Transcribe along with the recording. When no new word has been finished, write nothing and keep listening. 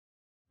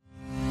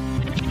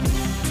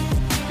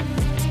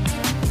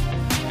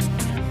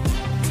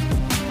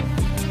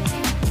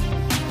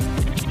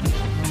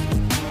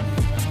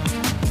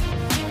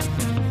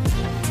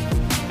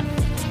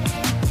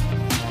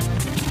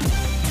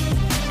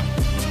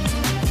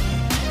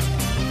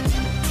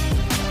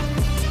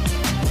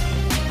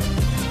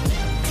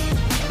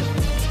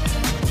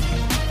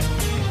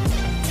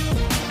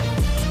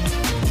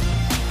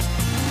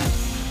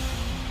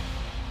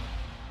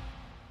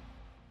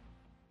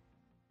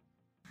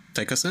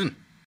take us in.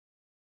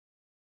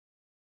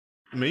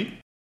 Me?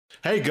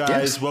 Hey guys,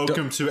 Yes.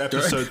 welcome to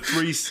episode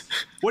 3.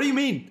 What do you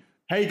mean?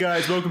 Hey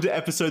guys, welcome to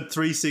episode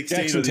 316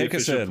 Jackson, of the take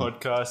us official in.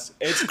 podcast.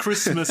 It's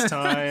Christmas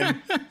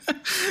time.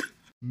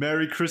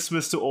 Merry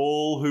Christmas to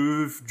all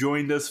who've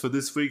joined us for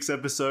this week's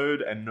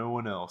episode and no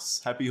one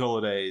else. Happy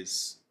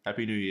holidays.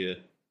 Happy New Year.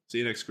 See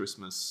you next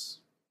Christmas.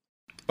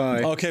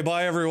 Bye. Okay,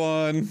 bye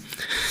everyone.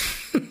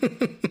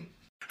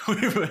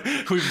 We've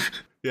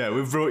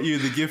brought you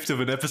the gift of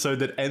an episode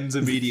that ends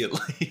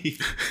immediately.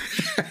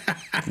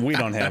 We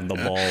don't have the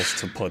balls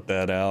to put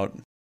that out.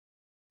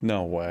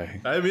 No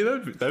way. I mean,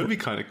 that would be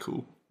kind of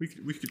cool. We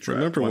could try.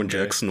 Remember it one when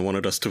day. Jackson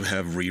wanted us to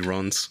have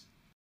reruns?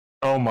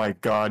 Oh my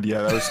god,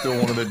 yeah, that was still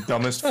one of the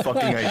dumbest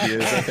fucking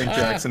ideas I think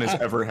Jackson has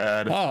ever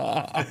had.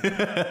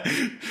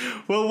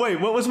 Well, wait,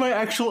 what was my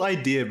actual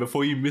idea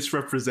before you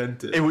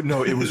misrepresented? It was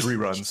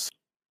reruns.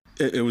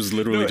 It was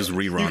literally No, just You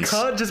reruns.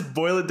 can't just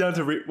boil it down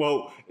to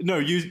well, no,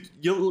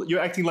 you're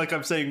acting like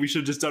I'm saying we should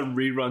have just done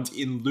reruns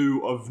in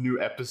lieu of new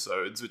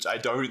episodes, which I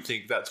don't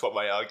think that's what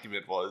my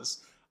argument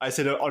was. I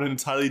said on an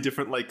entirely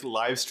different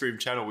live stream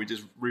channel, we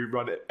just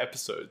rerun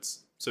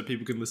episodes so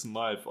people can listen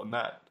live on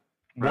that.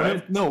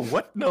 Right? No,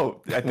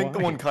 I think the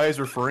Why? one Kai is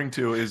referring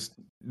to is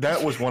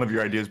that was one of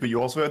your ideas, but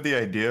you also had the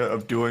idea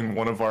of doing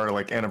one of our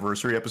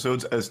anniversary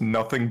episodes as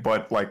nothing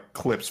but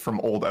clips from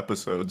old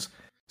episodes.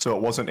 So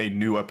it wasn't a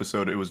new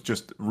episode; it was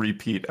just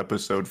repeat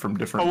episode from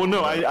different. Oh well,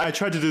 no, I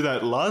tried to do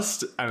that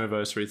last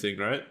anniversary thing,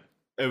 right?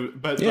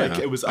 But Yeah,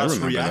 it was I us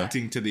remember that.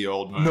 reacting to the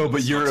old moments. No, but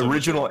not your so much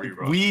original, a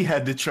rerun. we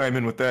had to chime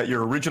in with that.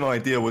 Your original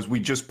idea was we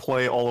just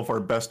play all of our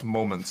best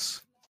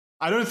moments.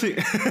 I don't think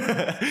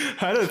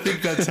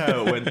that's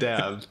how it went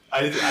down.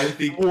 I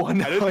think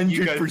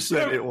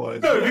 100% it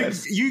was. No,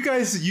 Yes. you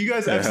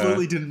guys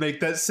absolutely didn't make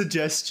that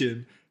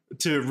suggestion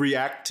to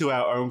react to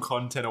our own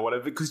content or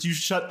whatever because you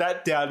shut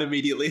that down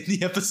immediately in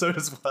the episode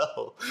as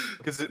well.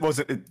 Because it was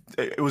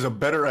a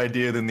better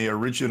idea than the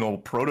original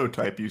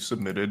prototype you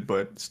submitted,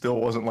 but still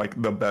wasn't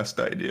the best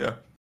idea.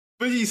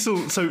 But you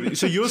still, so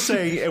you're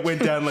saying it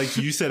went down like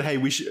you said, hey,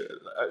 we should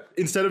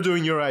instead of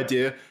doing your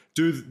idea,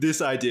 do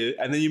this idea,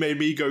 and then you made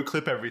me go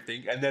clip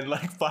everything, and then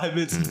 5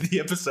 minutes into the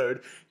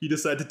episode, you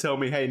decide to tell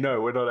me, hey,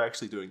 no, we're not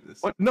actually doing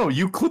this. What? No,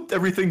 you clipped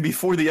everything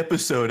before the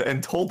episode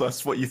and told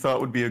us what you thought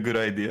would be a good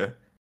idea.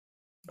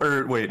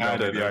 Or wait, no, I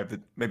don't know.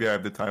 maybe I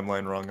have the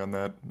timeline wrong on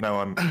that. Now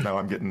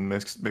I'm getting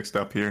mixed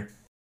up here.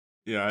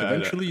 Yeah,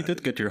 Eventually, you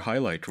did get your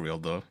highlight reel,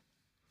 though.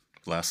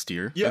 Last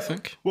year, Yeah. I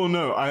think. Well,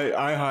 no,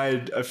 I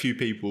hired a few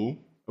people,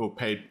 or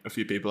paid a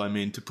few people,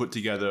 to put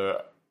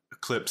together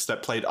clips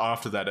that played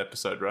after that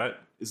episode, right?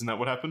 Isn't that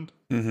what happened?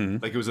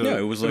 Mm-hmm. It was Yeah,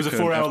 it was a like an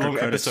 4 hour long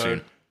after-credits episode.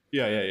 scene.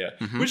 Yeah.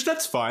 Mhm. Which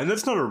that's fine.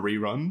 That's not a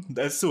rerun.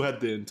 That still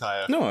had the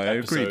entire. No, I agree.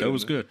 episode That in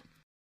was it. good.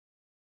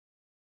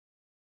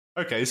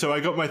 Okay, so I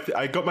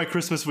got my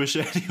Christmas wish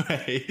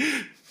anyway,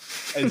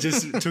 and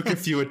just took a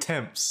few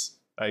attempts,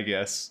 I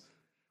guess.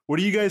 What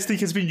do you guys think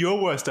has been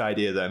your worst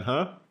idea then,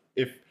 huh?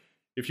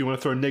 If you want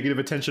to throw negative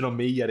attention on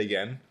me yet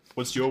again,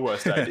 what's your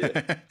worst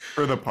idea?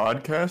 For the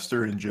podcast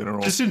or in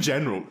general? Just in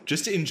general.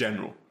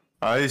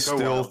 I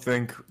still on.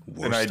 think an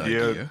Worst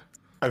idea.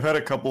 I've had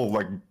a couple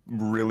of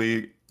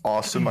really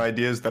awesome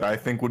ideas that I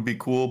think would be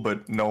cool,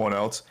 but no one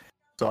else.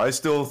 So I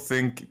still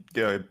think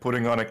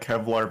putting on a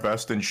Kevlar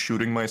vest and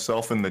shooting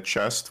myself in the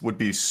chest would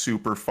be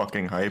super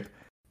fucking hype,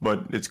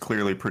 but it's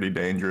clearly pretty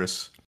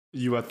dangerous.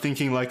 You are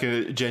thinking like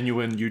a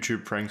genuine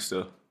YouTube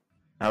prankster.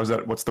 How's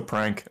that? What's the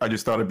prank? I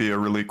just thought it'd be a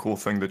really cool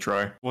thing to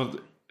try. Well,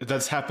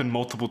 that's happened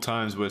multiple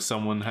times where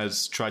someone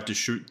has tried to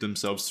shoot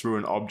themselves through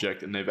an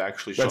object and they've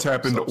actually shot That's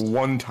happened themselves.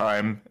 one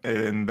time,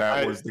 and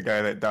that was the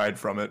guy that died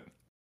from it.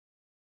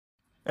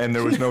 And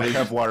there was no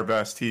Kevlar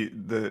vest.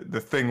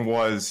 The thing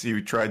was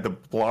he tried to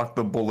block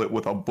the bullet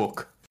with a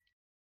book.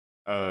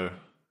 Oh,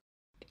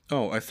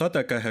 I thought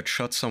that guy had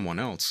shot someone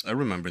else. I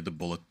remember the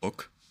bullet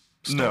book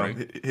story.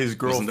 No, his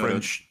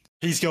girlfriend.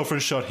 His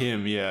girlfriend shot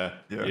him, yeah.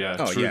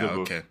 Oh, through yeah, the book.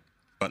 okay.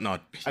 But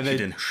not, And he they-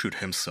 didn't shoot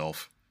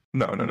himself.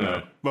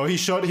 No. Well, he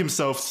shot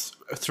himself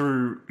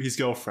through his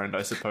girlfriend,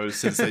 I suppose,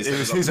 since they It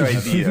set was it up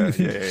his together.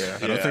 idea. I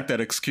don't Yeah. think that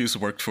excuse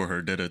worked for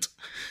her, did it?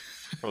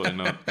 Probably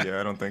not. Yeah,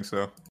 I don't think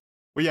so.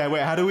 Well, yeah,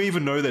 wait, how do we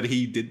even know that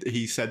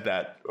he said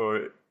that?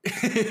 Or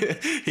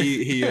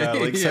he Yeah,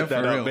 set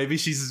that for up? real. Maybe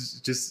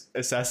she's just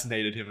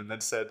assassinated him and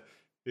then said,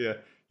 yeah,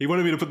 he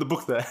wanted me to put the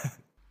book there.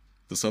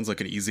 This sounds like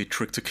an easy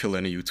trick to kill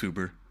any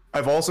YouTuber.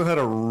 I've also had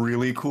a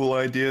really cool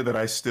idea that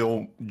I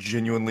still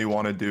genuinely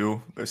want to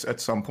do at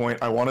some point.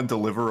 I want to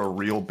deliver a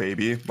real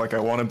baby. I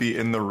want to be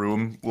in the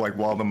room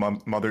while the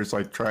mother's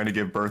trying to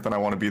give birth, and I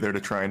want to be there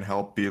to try and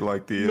help be the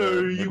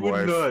No, you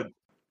midwife. would not.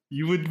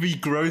 You would be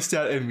grossed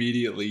out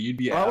immediately. You'd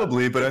be out.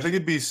 Probably, but I think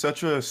it'd be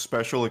such a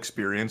special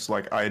experience.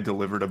 I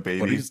delivered a baby.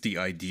 What is the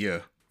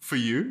idea? For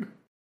you?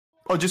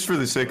 Oh, just for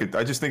the sake of,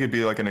 I just think it'd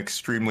be an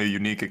extremely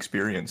unique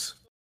experience.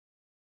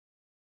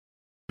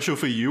 Special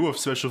for you, or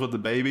special for the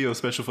baby, or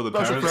special for the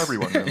Special parents? for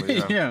everyone,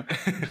 really. Yeah.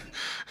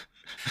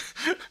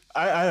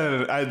 I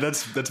don't know.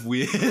 That's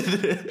weird.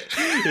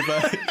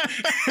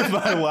 if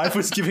my wife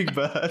was giving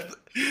birth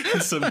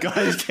and some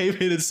guys came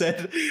in and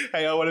said,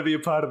 "Hey, I want to be a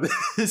part of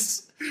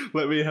this.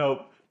 Let me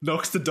help."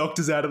 Knocks the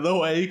doctors out of the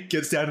way,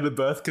 gets down to the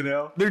birth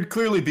canal. There'd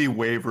clearly be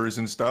waivers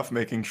and stuff,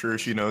 making sure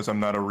she knows I'm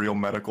not a real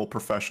medical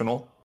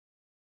professional.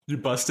 You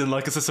bust in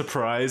like it's a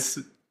surprise.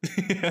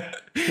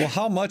 Well,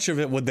 how much of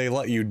it would they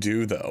let you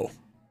do, though?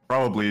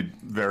 Probably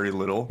very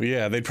little.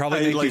 Yeah, they'd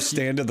probably make you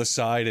stand to the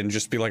side and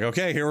just be like,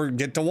 okay, here,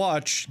 get to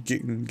watch.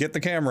 Get the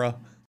camera.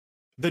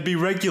 There'd be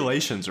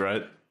regulations,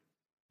 right?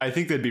 I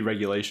think there'd be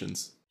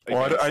regulations.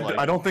 Well,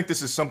 I don't think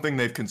this is something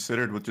they've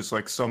considered with just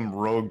like some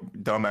rogue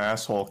dumb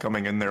asshole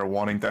coming in there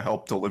wanting to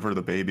help deliver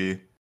the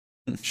baby.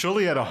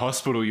 Surely at a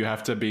hospital you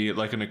have to be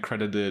like an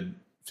accredited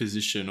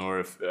physician, or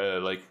if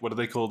like what do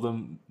they call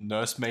them?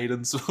 Nurse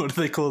maidens? What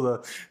do they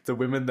call the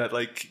women that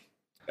like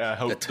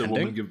help the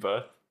woman give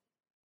birth?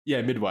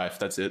 Yeah, midwife.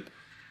 That's it.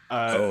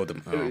 Surely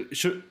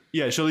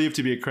you have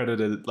to be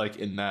accredited like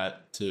in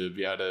that to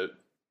be able to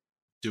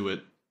do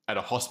it at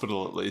a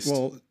hospital at least.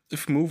 Well,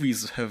 if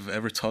movies have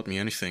ever taught me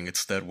anything,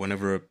 it's that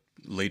whenever a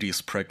lady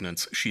is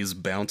pregnant, she is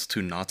bound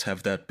to not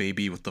have that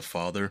baby with the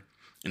father.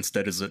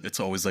 Instead, it's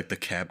always like the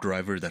cab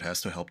driver that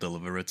has to help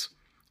deliver it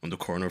on the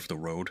corner of the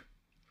road.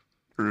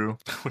 True.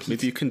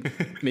 Maybe you can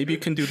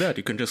do that.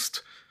 You can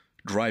just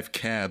drive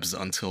cabs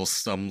until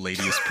some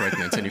lady is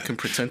pregnant, and you can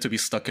pretend to be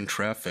stuck in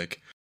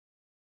traffic.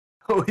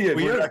 Oh yeah,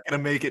 we're not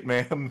gonna make it,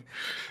 ma'am.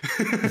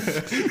 You're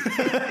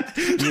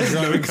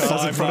driving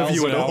 5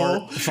 miles an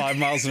hour, 5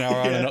 miles an hour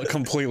on a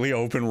completely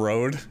open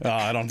road.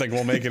 I don't think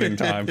we'll make it in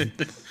time.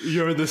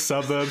 You're in the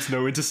suburbs,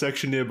 no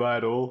intersection nearby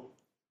at all.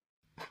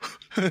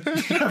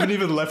 You haven't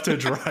even left her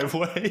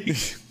driveway.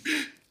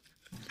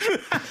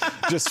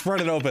 Just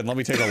spread it open. Let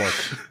me take a look.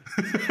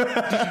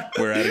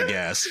 We're out of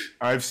gas.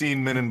 I've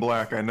seen Men in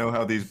Black. I know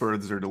how these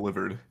birds are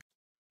delivered.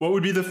 What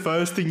would be the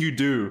first thing you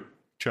do,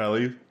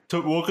 Charlie? To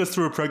walk us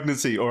through a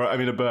pregnancy, or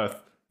a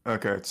birth.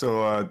 Okay,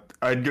 so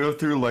I'd go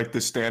through like the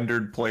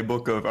standard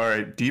playbook of, all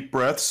right, deep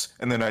breaths,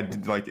 and then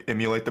I'd like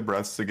emulate the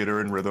breaths to get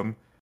her in rhythm.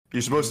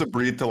 You're supposed to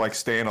breathe to like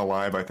staying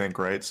alive, I think,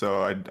 right?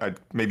 So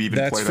I'd maybe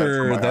even play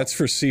that. That's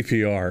for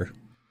CPR.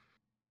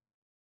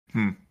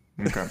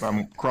 Okay,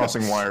 I'm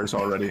crossing wires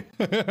already.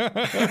 Well, no,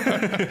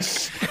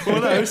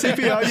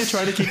 CPR, you're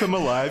trying to keep them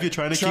alive. You're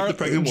trying to keep the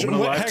pregnant woman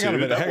alive. Hang on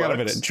a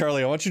minute.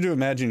 Charlie, I want you to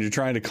imagine you're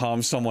trying to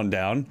calm someone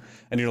down,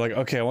 and you're like,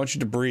 okay, I want you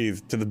to breathe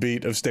to the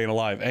beat of Staying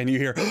Alive, and you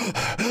hear,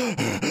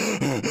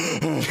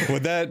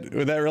 would that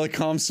really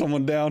calm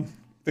someone down?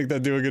 Think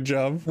that'd do a good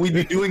job? We'd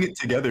be doing it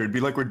together. It'd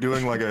be like we're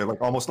doing like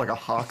almost like a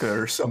haka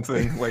or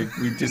something. Like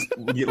we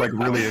get like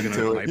really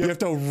into it. You have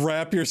to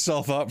wrap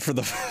yourself up for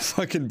the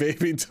fucking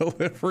baby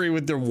delivery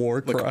with their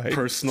war cry. Like a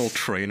personal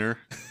trainer,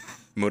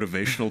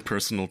 motivational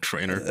personal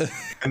trainer.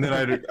 And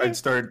then I'd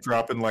start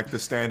dropping like the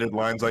standard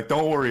lines like,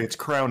 "Don't worry, it's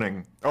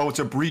crowning. Oh, it's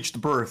a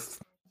breached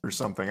birth." Or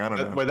something. I don't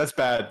know. Wait, that's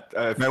bad.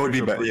 That would be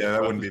bad. Yeah,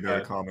 that wouldn't be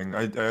very calming.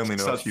 I only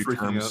know a few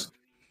terms.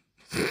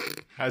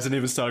 Hasn't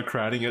even started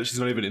crowning yet. She's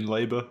not even in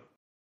labor.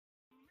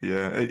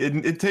 Yeah,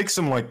 it takes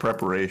some like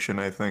preparation,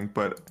 I think,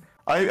 but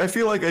I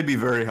feel like I'd be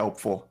very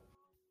helpful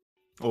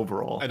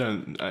overall. I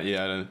don't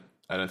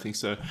think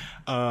so.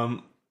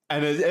 And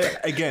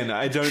again,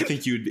 I don't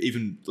think you'd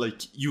even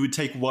like you would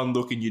take one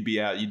look and you'd be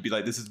out. You'd be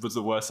like, "This was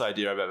the worst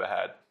idea I've ever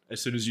had." As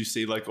soon as you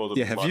see like all the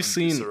yeah, have you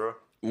seen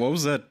what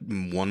was that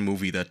one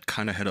movie that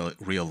kind of had a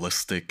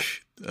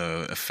realistic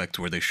effect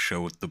where they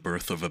showed the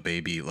birth of a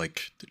baby,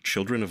 like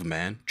Child of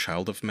Man?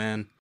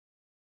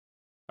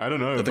 I don't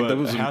know,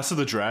 but House of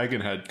the Dragon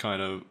had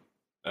kind of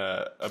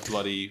a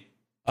bloody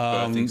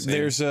birthing scene.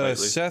 There's a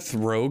lately. Seth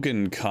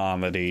Rogen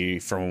comedy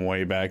from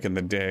way back in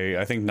the day,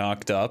 I think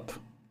Knocked Up,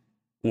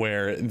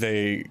 where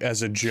they,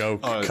 as a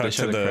joke, cut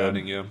to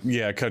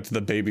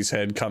the baby's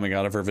head coming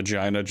out of her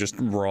vagina, just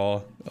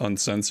raw,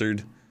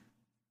 uncensored.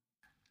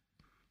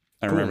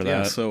 I remember that.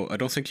 Yeah, so I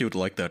don't think you would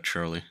like that,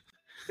 Charlie.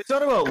 It's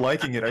not about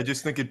liking it. I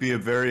just think it'd be a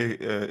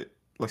very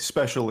like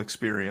special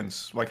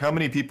experience. Like, how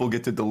many people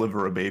get to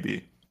deliver a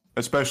baby?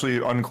 Especially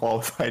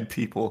unqualified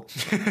people.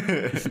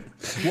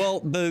 Well,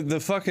 the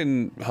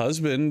fucking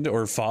husband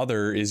or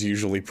father is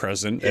usually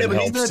present and but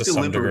he's helps not to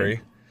some delivering.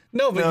 degree.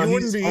 No, but you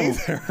wouldn't be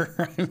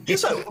either.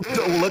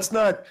 Let's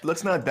not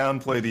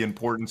downplay the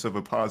importance of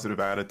a positive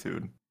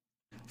attitude.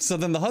 So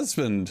then the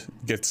husband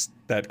gets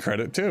that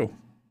credit too,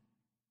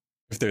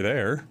 if they're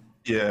there.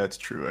 Yeah, it's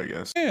true, I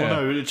guess. Yeah.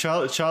 Well,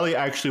 no, Charlie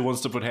actually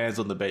wants to put hands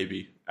on the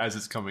baby as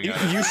it's coming out.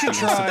 You should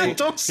try.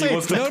 Don't say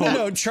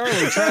No,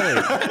 Charlie. You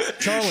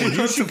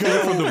should go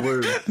from the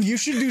womb. You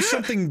should do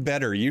something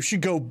better. You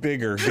should go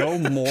bigger. Go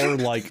more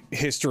like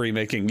history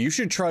making. You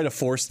should try to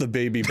force the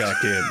baby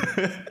back in.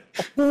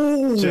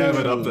 Jam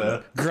it up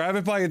there. Grab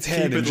it by its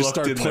head and just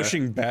start locked in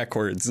pushing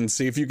backwards and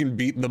see if you can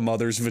beat the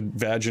mother's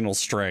vaginal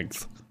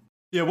strength.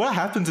 Yeah, what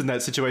happens in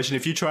that situation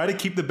if you try to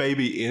keep the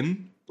baby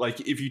in?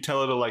 Like, if you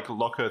tell her to, like,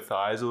 lock her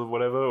thighs or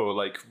whatever, or,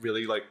 like,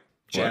 really, like,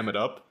 jam it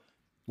up.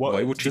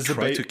 Why would she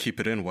try to keep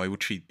it in? Why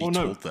would she be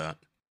told that?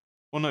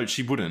 Well, no,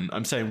 she wouldn't.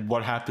 I'm saying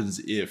what happens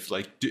if,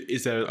 like,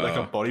 is there like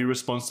a body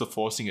response to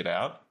forcing it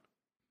out?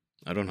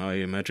 I don't know. I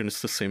imagine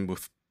it's the same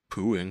with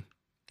pooing.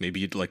 Maybe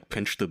you'd like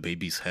pinch the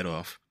baby's head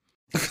off.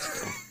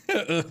 That's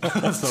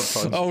not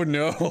fun. Oh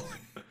no.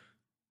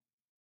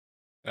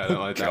 I don't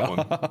like that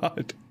one.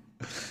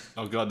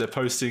 Oh god, they're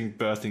posting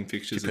birthing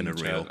pictures in the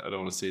chat. Real. I don't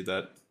want to see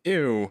that.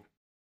 Ew.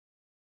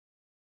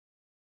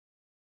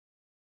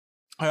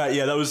 All right,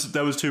 yeah, that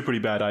was two pretty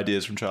bad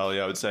ideas from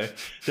Charlie, I would say.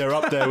 They're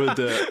up there with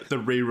the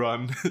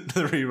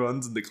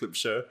reruns and the clip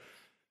show.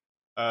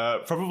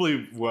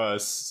 Probably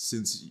worse,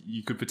 since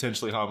you could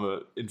potentially harm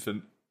an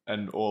infant,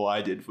 and all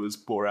I did was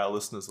bore our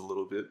listeners a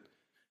little bit.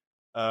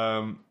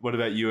 What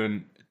about you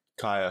and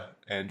Kaya,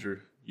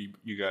 Andrew?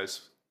 You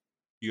guys,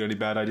 you got any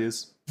bad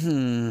ideas?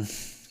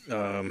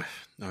 Oh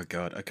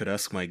god, I could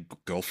ask my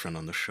girlfriend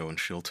on the show and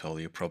she'll tell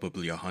you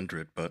probably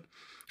 100, but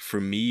for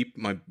me,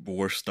 my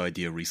worst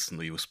idea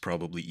recently was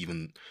probably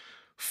even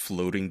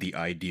floating the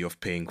idea of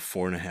paying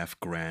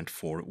 $4,500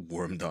 for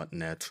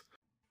worm.net.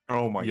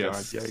 Oh my god,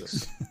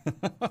 yikes.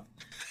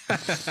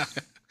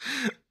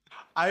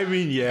 I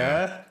mean,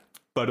 yeah,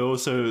 but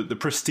also the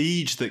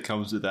prestige that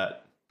comes with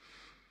that.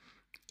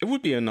 It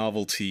would be a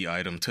novelty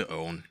item to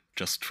own,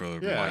 just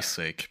for my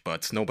sake,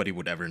 but nobody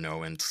would ever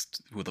know, and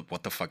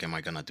what the fuck am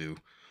I gonna do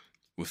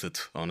with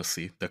it,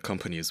 honestly? The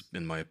company is,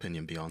 in my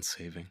opinion, beyond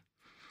saving.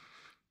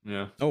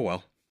 Yeah. Oh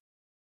well.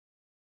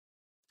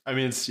 I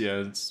mean,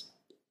 it's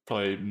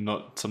probably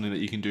not something that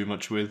you can do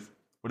much with.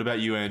 What about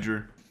you,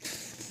 Andrew?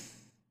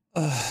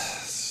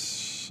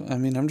 I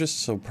mean, I'm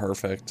just so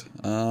perfect.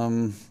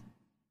 It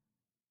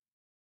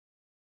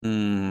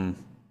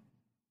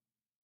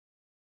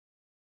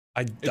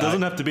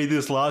doesn't have to be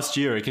this last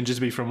year. It can just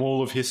be from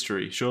all of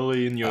history.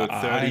 Surely in your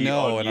 30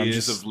 odd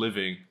years of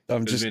living,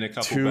 there's been a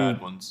couple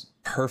bad ones.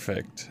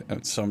 Perfect.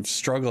 And so I'm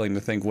struggling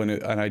to think when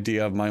an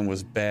idea of mine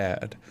was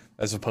bad,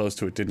 as opposed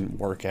to it didn't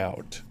work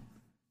out.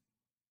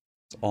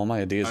 All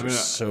my ideas are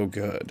so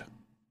good.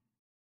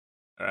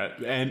 All right.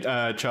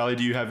 And Charlie,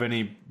 do you have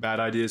any bad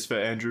ideas for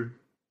Andrew?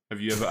 Have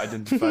you ever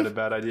identified a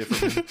bad idea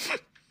for him?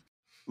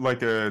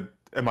 Like,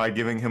 am I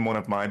giving him one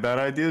of my bad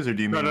ideas, or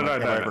do you mean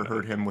have I ever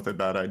heard him with a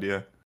bad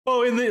idea?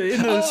 Oh, in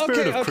the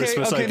spirit of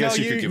Christmas, I guess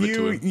you could give it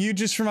to him. You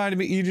just reminded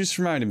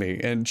me,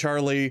 and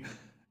Charlie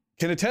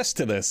can attest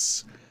to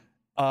this.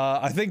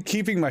 I think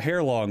keeping my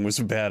hair long was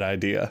a bad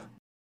idea.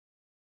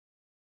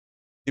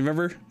 You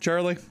remember,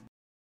 Charlie?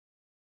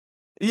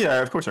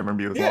 Yeah, of course I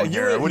remember you with long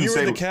hair. You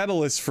were the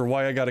catalyst for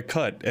why I got a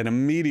cut, and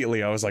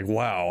immediately I was like,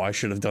 wow, I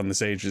should have done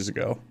this ages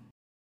ago.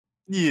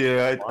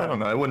 Yeah, I don't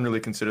know. I wouldn't really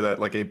consider that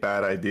like a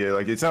bad idea.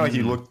 Like, it's not like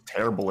you look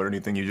terrible or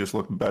anything. You just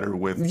look better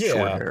with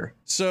short hair.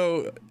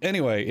 So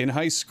anyway, in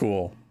high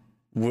school,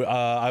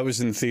 I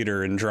was in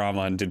theater and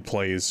drama and did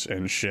plays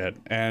and shit.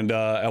 And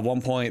at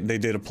one point, they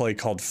did a play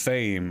called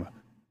Fame,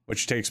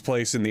 which takes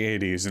place in the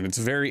 80s. And it's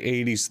very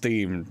 80s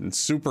themed and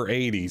super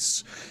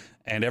 80s.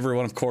 And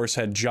everyone, of course,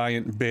 had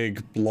giant,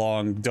 big,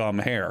 long, dumb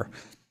hair.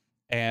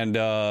 And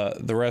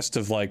the rest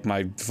of like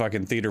my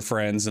fucking theater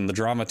friends and the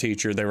drama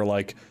teacher, they were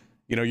like,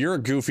 you know, you're a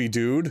goofy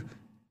dude.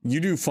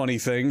 You do funny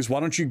things. Why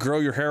don't you grow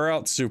your hair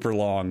out super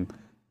long?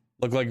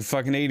 Look like a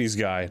fucking 80s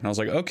guy. And I was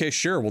like, okay,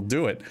 sure, we'll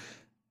do it.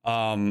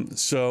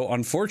 So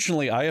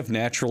unfortunately, I have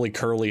naturally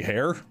curly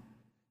hair.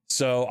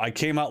 So I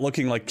came out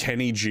looking like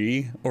Kenny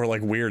G or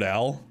like Weird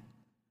Al,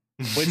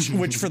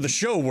 which for the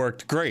show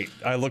worked great.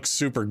 I looked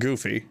super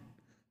goofy.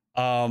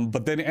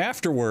 But then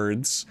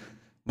afterwards,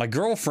 my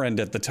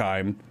girlfriend at the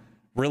time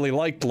really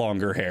liked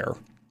longer hair.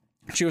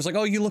 She was like,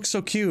 oh, you look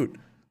so cute.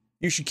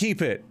 You should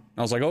keep it.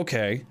 I was like,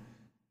 okay.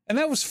 And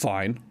that was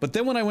fine. But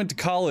then when I went to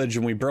college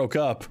and we broke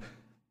up,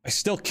 I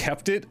still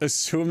kept it,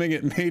 assuming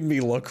it made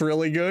me look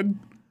really good.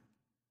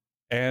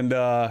 And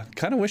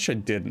kind of wish I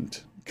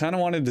didn't. Kind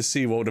of wanted to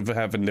see what would have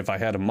happened if I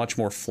had a much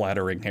more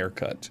flattering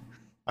haircut.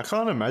 I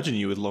can't imagine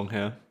you with long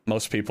hair.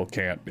 Most people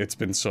can't. It's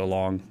been so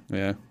long.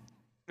 Yeah.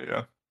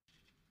 Yeah.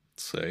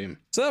 Same.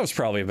 So that was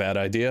probably a bad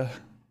idea.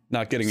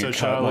 Not getting a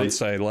cut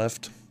once I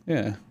left.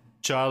 Yeah.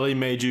 Charlie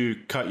made you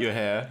cut your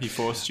hair. He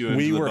forced you into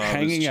the barber's barber's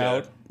hanging chair.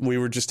 out. We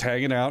were just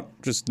hanging out,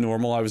 just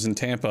normal. I was in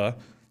Tampa.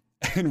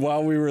 And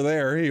while we were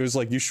there, he was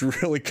like, you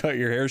should really cut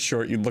your hair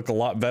short. You'd look a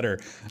lot better.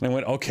 And I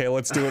went, okay,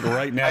 let's do it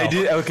right now. I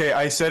did. Okay,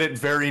 I said it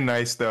very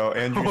nice, though.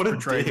 Andrew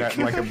portrayed that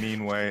in like a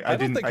mean way. I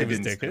didn't think it was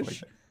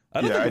dickish.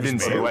 I didn't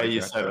say the way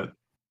you said it.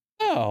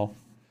 Oh.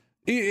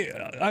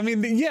 I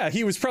mean, yeah,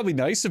 he was probably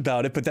nice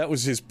about it, but that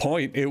was his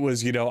point. It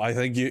was, you know, I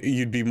think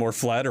you'd be more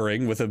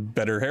flattering with a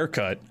better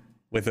haircut,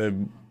 with a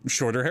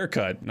shorter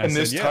haircut. And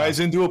this ties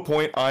into a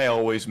point I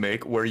always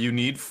make, where you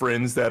need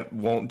friends that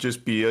won't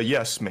just be a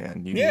yes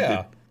man.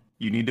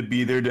 You need to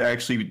be there to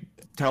actually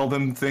tell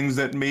them things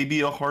that may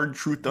be a hard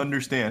truth to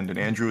understand. And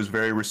Andrew was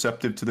very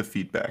receptive to the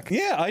feedback.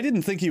 Yeah, I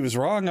didn't think he was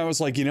wrong. I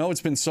was like, you know, it's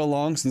been so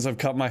long since I've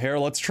cut my hair.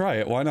 Let's try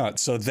it. Why not?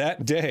 So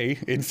that day,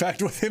 in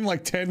fact, within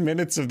like 10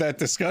 minutes of that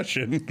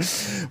discussion,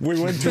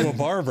 we went to a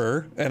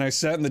barber and I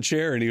sat in the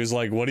chair and he was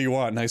like, what do you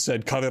want? And I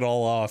said, cut it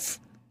all off.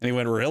 And he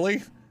went,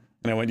 really?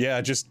 And I went,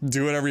 yeah, just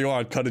do whatever you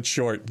want. Cut it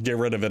short. Get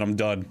rid of it. I'm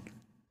done.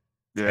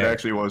 Yeah, it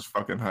actually was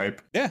fucking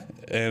hype. Yeah,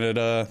 and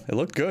it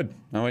looked good.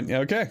 I went, yeah,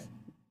 okay,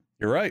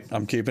 you're right.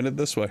 I'm keeping it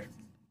this way.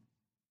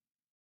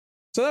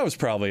 So that was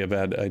probably a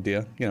bad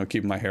idea,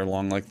 keeping my hair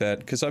long like that,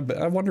 because I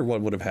wonder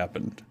what would have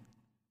happened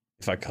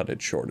if I cut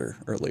it shorter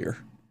earlier.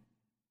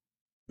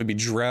 I'd be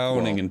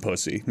drowning in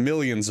pussy.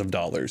 Millions of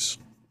dollars.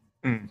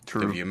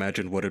 True. Have you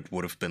imagined what it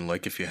would have been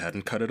like if you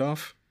hadn't cut it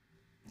off?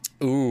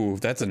 Ooh,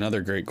 that's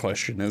another great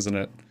question, isn't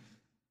it?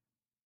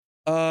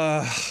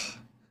 I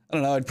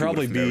don't know. I'd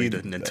probably be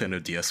the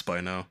Nintendo DS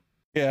by now.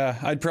 Yeah,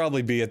 I'd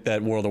probably be at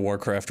that World of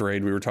Warcraft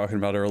raid we were talking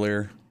about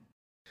earlier.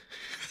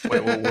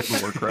 Wait, what was the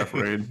Warcraft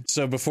raid?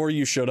 So before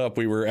you showed up,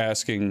 we were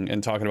asking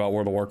and talking about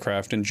World of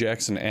Warcraft, and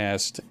Jackson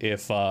asked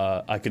if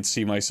I could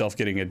see myself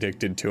getting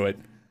addicted to it.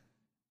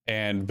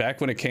 And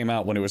back when it came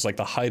out, when it was like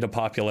the height of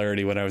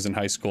popularity when I was in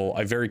high school,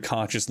 I very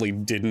consciously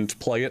didn't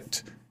play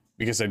it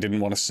because I didn't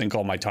want to sink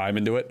all my time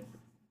into it.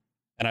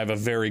 And I have a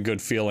very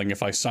good feeling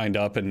if I signed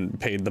up and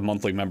paid the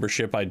monthly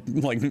membership, I'd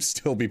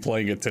still be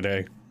playing it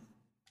today.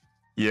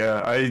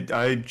 Yeah,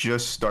 I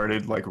just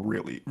started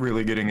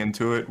really getting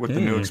into it with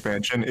the new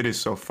expansion. It is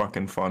so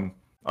fucking fun.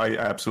 I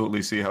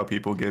absolutely see how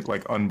people get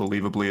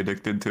unbelievably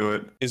addicted to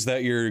it. Is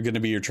that going to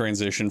be your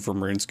transition from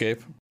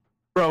RuneScape?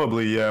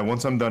 Probably, yeah.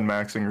 Once I'm done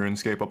maxing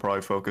RuneScape, I'll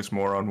probably focus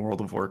more on World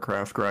of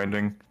Warcraft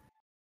grinding.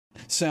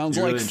 Sounds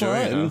like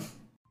fun. Huh?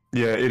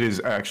 Yeah, it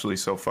is actually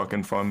so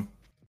fucking fun.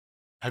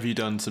 Have you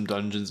done some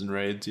dungeons and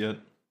raids yet?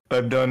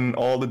 I've done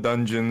all the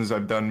dungeons.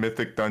 I've done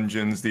Mythic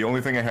dungeons. The only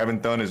thing I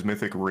haven't done is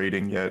Mythic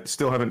raiding yet.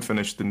 Still haven't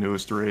finished the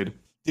newest raid.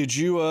 Did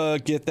you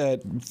get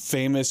that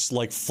famous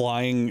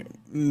flying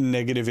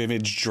negative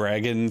image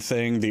dragon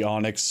thing, the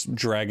Onyx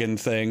dragon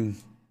thing?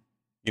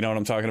 You know what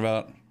I'm talking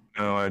about?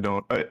 No, I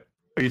don't.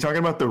 Are you talking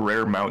about the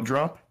rare mount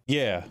drop?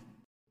 Yeah.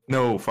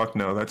 No, fuck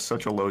no. That's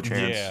such a low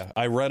chance. Yeah,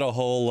 I read a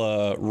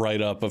whole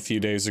write-up a few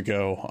days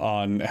ago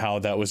on how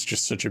that was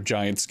just such a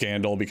giant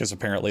scandal because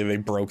apparently they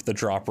broke the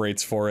drop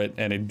rates for it,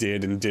 and it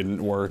did and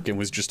didn't work. It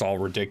was just all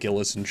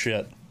ridiculous and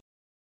shit.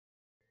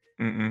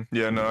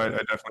 Yeah, no, I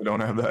definitely don't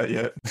have that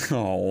yet.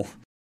 Oh.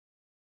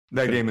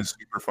 That game is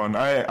super fun.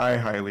 I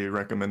highly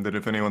recommend it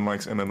if anyone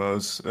likes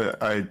MMOs.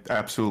 I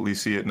absolutely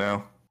see it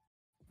now.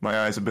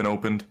 My eyes have been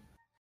opened.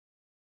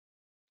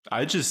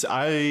 I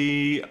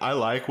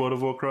like World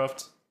of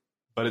Warcraft,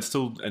 but it's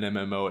still an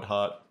MMO at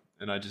heart,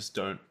 and I just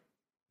don't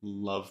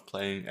love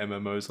playing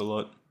MMOs a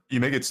lot.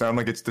 You make it sound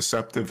like it's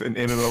deceptive. An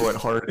MMO at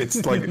heart,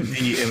 it's like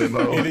the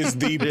MMO. It is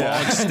the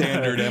bog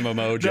standard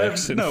MMO,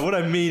 Jackson. No, what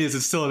I mean is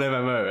it's still an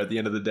MMO at the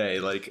end of the day.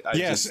 An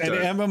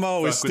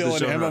MMO is still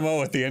an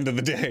MMO at the end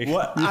the day.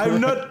 What?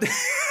 I'm not...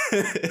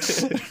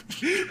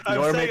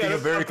 You're making a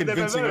very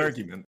convincing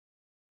argument.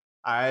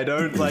 I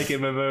don't like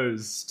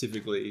MMOs,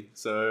 typically.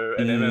 So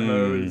an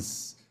MMO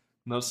is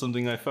not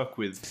something I fuck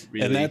with,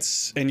 really.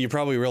 And you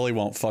probably really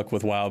won't fuck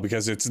with WoW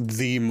because it's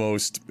the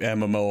most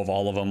MMO of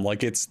all of them.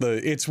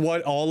 It's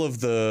what all of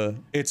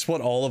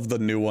the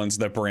new ones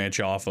that branch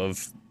off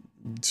of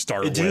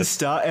start with. It didn't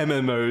start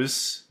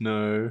MMOs.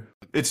 No.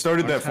 It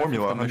started that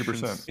formula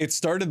 100%. It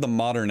started the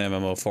modern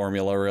MMO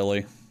formula,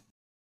 really.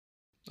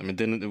 I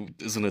mean,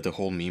 isn't it the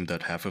whole meme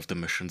that half of the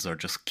missions are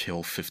just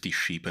kill 50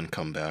 sheep and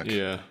come back?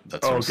 Yeah.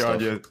 That sort of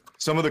stuff. Yeah.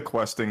 Some of the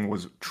questing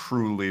was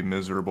truly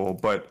miserable,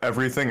 but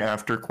everything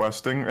after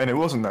questing, and it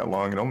wasn't that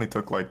long, it only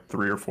took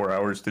 3 or 4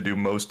 hours to do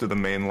most of the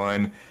main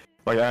line.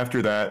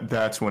 After that,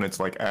 that's when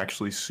it's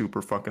actually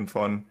super fucking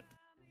fun.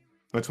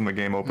 That's when the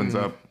game opens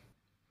up.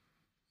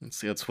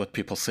 See, that's what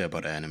people say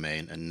about anime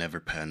and never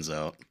pans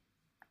out.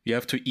 You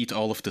have to eat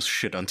all of this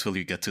shit until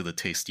you get to the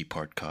tasty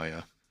part,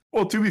 Kaya.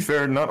 Well, to be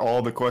fair, not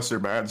all the quests are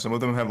bad. Some of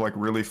them have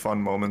really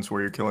fun moments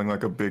where you're killing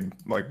a big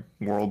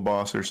world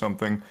boss or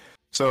something.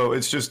 So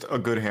it's just a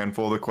good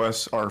handful. The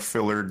quests are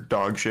filler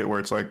dog shit where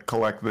it's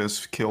collect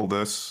this, kill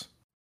this.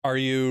 Are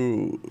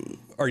you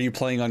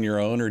playing on your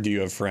own or do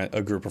you have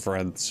a group of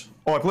friends?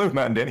 Oh, I play with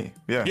Matt and Denny.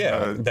 Yeah.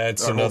 Yeah,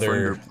 that's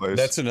another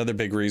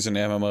big reason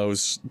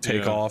MMOs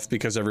take off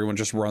because everyone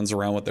just runs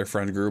around with their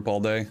friend group all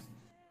day.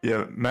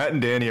 Yeah, Matt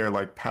and Danny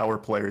are power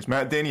players.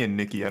 Matt, Danny, and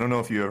Nikki. I don't know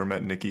if you ever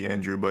met Nikki,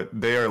 Andrew, but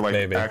they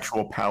are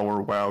actual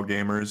power WoW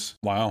gamers.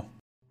 Wow.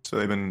 So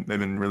they've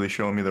been really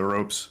showing me the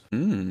ropes.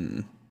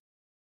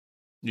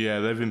 Yeah,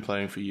 they've been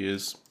playing for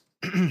years.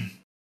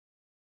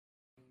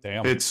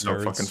 Damn. It's so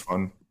fucking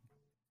fun.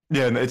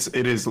 Yeah, and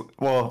it is.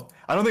 Well,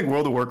 I don't think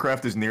World of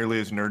Warcraft is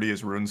nearly as nerdy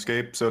as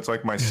RuneScape, so it's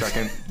my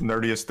second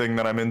nerdiest thing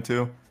that I'm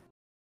into.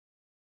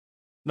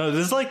 No,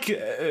 there's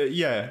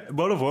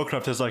World of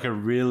Warcraft has a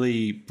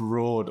really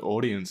broad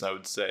audience, I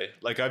would say.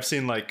 I've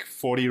seen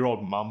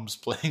 40-year-old mums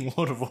playing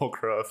World of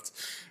Warcraft,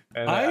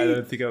 and I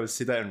don't think I would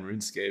see that in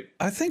RuneScape.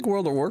 I think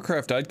World of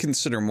Warcraft I'd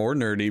consider more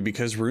nerdy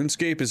because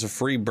RuneScape is a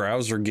free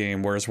browser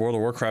game, whereas World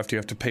of Warcraft you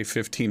have to pay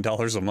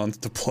 $15 a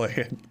month to play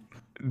it.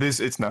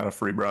 It's not a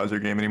free browser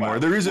game anymore. Wow.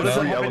 There is a free element.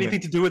 Does it have element.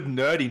 anything to do with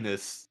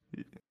nerdiness?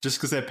 Just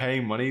because they're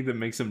paying money that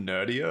makes them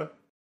nerdier?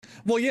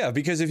 Well, yeah,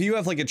 because if you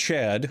have like a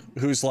Chad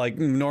who's like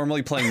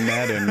normally playing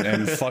Madden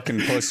and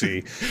fucking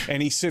pussy,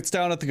 and he sits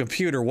down at the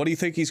computer, what do you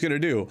think he's gonna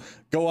do?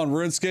 Go on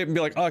RuneScape and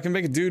be like, oh, I can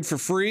make a dude for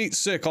free?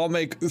 Sick, I'll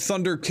make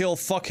Thunder Kill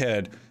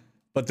Fuckhead.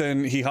 But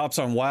then he hops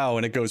on WoW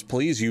and it goes,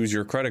 please use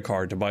your credit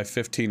card to buy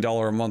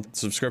 $15 a month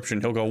subscription.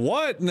 He'll go,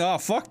 what? Nah,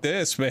 fuck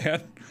this,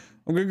 man.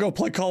 I'm gonna go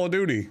play Call of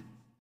Duty.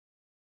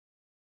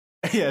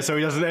 Yeah, so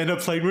he doesn't end up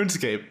playing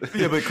RuneScape.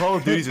 Yeah, but Call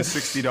of Duty's a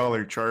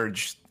 $60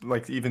 charge,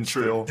 like even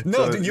still.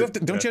 No, so you have to,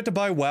 don't you have to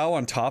buy WoW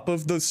on top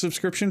of the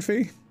subscription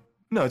fee?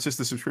 No, it's just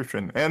the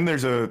subscription. And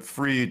there's a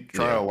free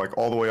trial, like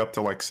all the way up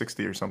to like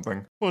 60 or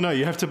something. Well, no,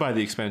 you have to buy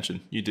the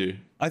expansion. You do.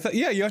 I thought,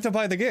 yeah, you have to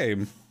buy the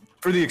game.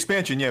 For the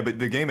expansion, yeah, but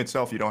the game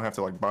itself, you don't have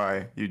to like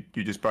buy. You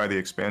just buy the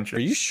expansion.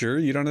 Are you sure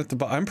you don't have to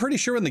buy? I'm pretty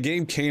sure when the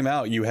game came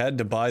out, you had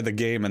to buy the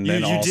game and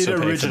then also did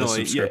pay originally. for the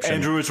subscription. Yeah,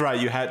 Andrew was right.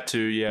 You had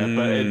to,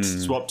 but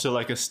it's swapped to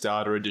like a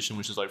starter edition,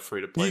 which is like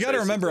free to play. You got to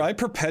remember, I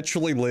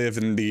perpetually live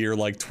in the year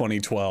like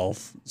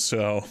 2012,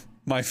 so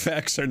my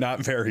facts are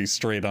not very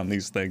straight on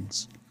these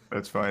things.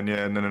 That's fine.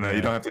 Yeah, no. Yeah.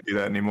 You don't have to do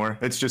that anymore.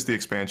 It's just the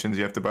expansions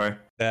you have to buy.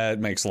 That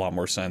makes a lot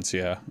more sense.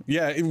 Yeah.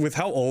 With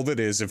how old it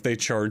is, if they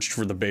charged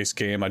for the base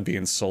game, I'd be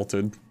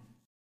insulted.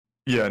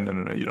 Yeah,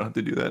 no. You don't have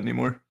to do that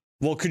anymore.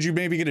 Well, could you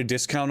maybe get a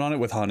discount on it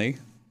with Honey?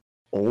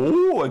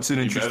 Oh, that's an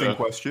interesting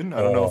question.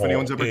 I don't know if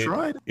anyone's ever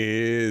tried.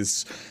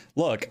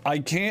 Look, I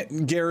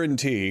can't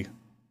guarantee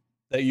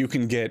that you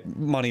can get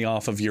money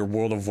off of your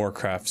World of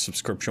Warcraft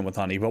subscription with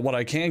Honey, but what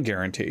I can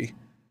guarantee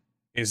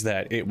is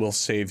that it will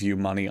save you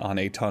money on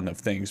a ton of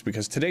things,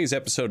 because today's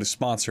episode is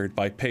sponsored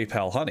by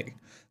PayPal Honey,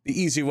 the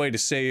easy way to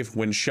save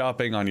when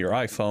shopping on your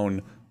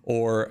iPhone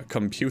or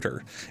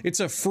computer. It's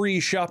a free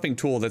shopping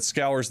tool that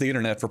scours the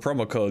internet for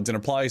promo codes and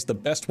applies the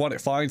best one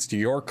it finds to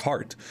your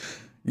cart.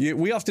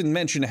 We often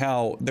mention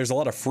how there's a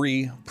lot of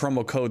free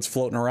promo codes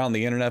floating around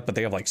the internet, but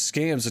they have like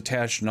scams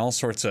attached and all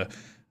sorts of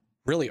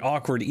really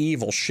awkward,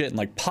 evil shit and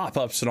like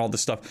pop-ups and all this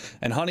stuff.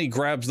 And Honey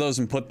grabs those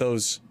and put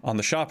those on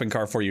the shopping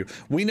cart for you.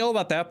 We know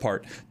about that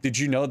part. Did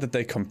you know that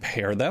they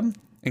compare them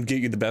and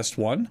get you the best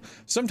one?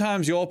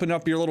 Sometimes you open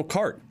up your little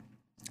cart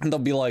and they'll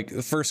be like,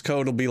 the first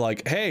code will be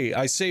like, hey,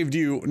 I saved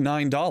you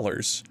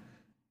 $9.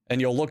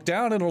 And you'll look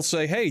down and it'll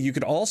say, hey, you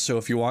could also,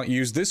 if you want,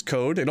 use this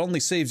code. It only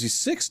saves you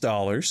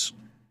 $6.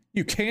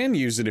 You can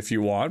use it if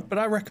you want, but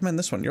I recommend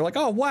this one. You're like,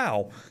 oh,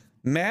 wow,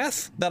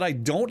 math that I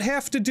don't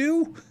have to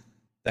do?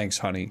 Thanks,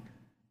 Honey.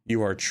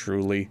 You are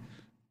truly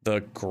the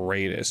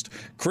greatest.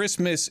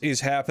 Christmas is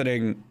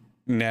happening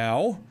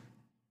now.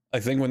 I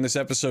think when this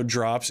episode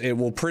drops, it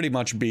will pretty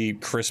much be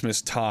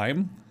Christmas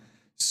time.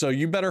 So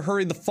you better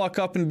hurry the fuck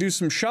up and do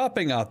some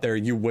shopping out there,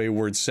 you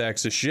wayward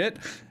sacks of shit.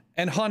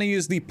 And Honey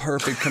is the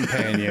perfect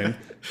companion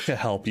to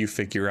help you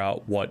figure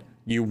out what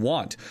you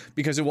want,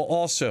 because it will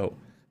also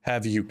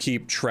have you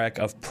keep track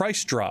of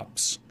price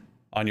drops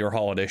on your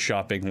holiday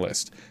shopping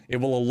list. It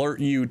will alert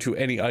you to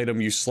any item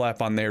you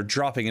slap on there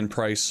dropping in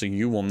price, so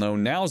you will know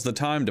now's the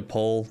time to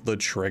pull the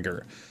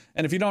trigger.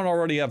 And if you don't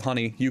already have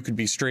Honey, you could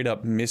be straight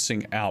up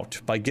missing out.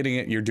 By getting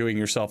it, you're doing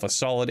yourself a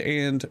solid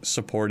and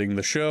supporting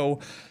the show.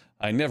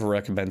 I never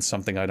recommend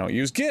something I don't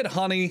use. Get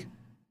Honey,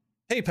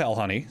 PayPal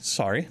Honey,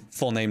 sorry,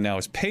 full name now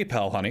is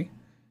PayPal Honey,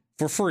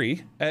 for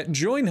free at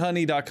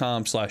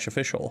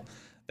joinhoney.com/official.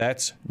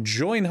 That's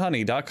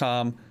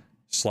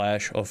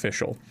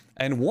joinhoney.com/official.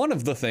 And one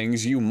of the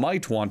things you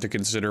might want to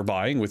consider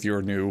buying with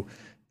your new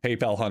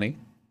PayPal Honey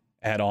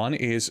add-on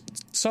is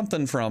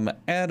something from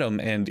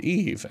Adam and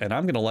Eve. And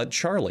I'm going to let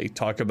Charlie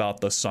talk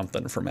about the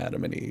something from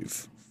Adam and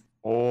Eve.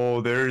 Oh,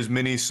 there's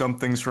many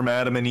somethings from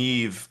Adam and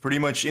Eve. Pretty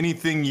much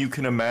anything you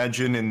can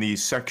imagine in the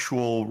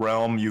sexual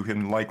realm, you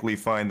can likely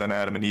find on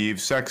Adam and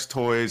Eve. Sex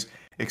toys,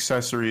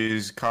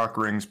 accessories, cock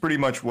rings, pretty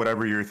much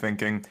whatever you're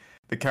thinking.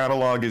 The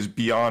catalog is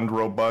beyond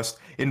robust.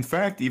 In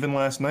fact, even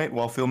last night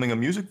while filming a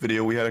music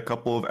video, we had a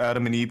couple of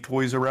Adam and Eve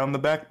toys around the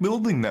back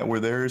building that were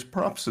there as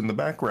props in the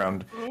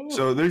background.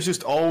 So there's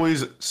just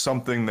always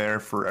something there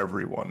for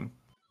everyone.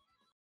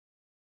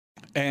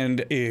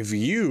 And if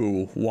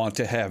you want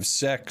to have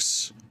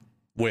sex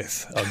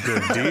with a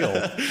good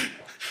deal,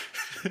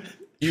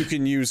 you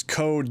can use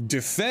code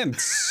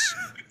DEFENSE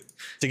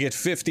to get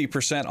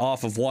 50%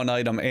 off of one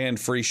item and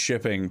free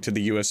shipping to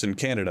the US and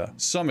Canada.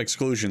 Some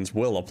exclusions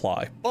will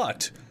apply,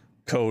 but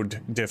code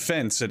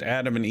DEFENSE at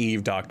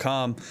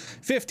adamandeve.com,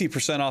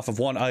 50% off of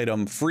one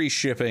item, free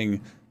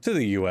shipping to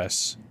the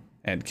US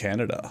and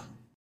Canada.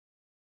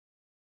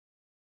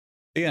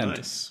 The end.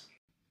 Nice.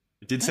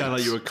 It did sound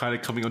like you were kind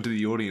of coming onto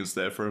the audience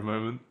there for a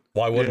moment.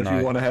 Why wouldn't I?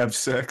 If you want to have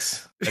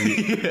sex.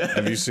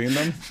 Have you seen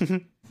them?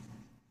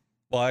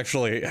 Well,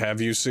 actually,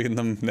 have you seen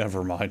them?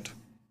 Never mind.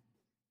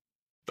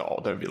 Oh,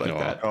 don't be like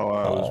that. Oh,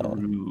 I was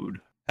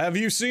rude. Have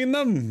you seen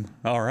them?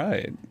 All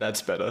right.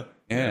 That's better.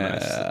 Yeah.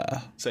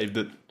 Nice. Saved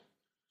it.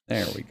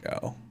 There we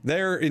go.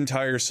 Their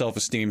entire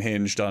self-esteem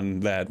hinged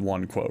on that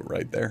one quote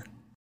right there.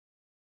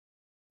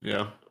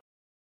 Yeah.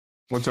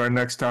 What's our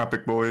next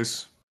topic,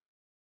 boys?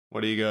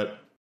 What do you got?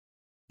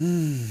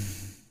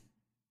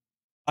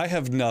 I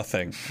have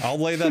nothing. I'll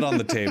lay that on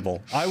the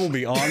table. I will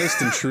be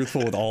honest and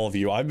truthful with all of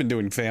you. I've been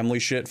doing family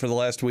shit for the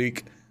last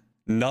week.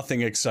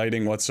 Nothing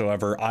exciting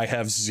whatsoever. I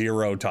have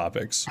 0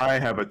 topics. I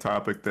have a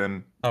topic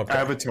then. Okay.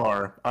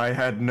 Avatar. I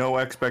had no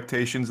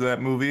expectations of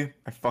that movie.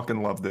 I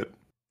fucking loved it.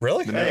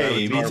 Really?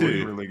 Hey, me too.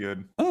 Was really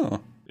good.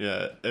 Oh.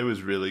 Yeah, it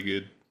was really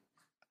good.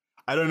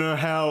 I don't know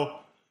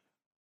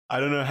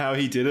how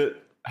he did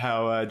it,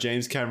 how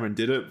James Cameron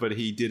did it, but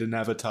he did an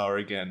Avatar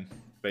again.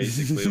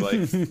 Basically,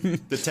 like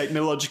the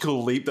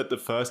technological leap that the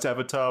first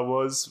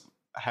Avatar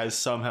has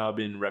somehow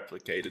been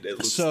replicated. It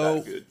looks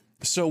that good.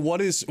 So what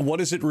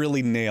does it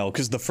really nail?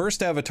 Because the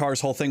first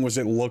Avatar's whole thing was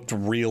it looked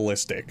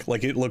realistic,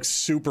 like it looks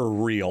super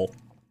real.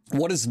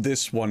 What does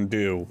this one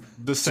do?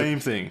 The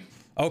same thing.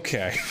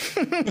 Okay.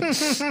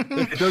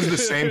 It does the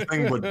same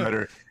thing but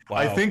better. Wow.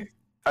 I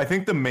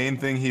think the main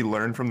thing he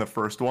learned from the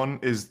first one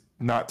is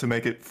not to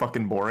make it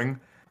fucking boring.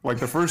 Like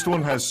the first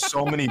one has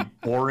so many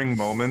boring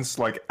moments.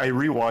 Like I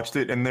rewatched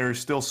it and there's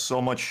still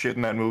so much shit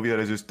in that movie that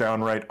is just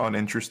downright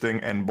uninteresting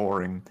and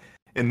boring.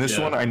 In this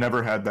one, I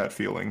never had that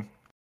feeling.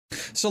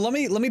 So let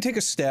me take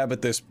a stab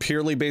at this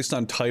purely based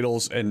on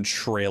titles and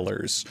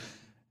trailers.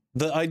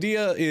 The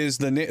idea is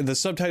the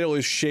subtitle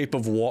is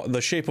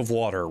the Shape of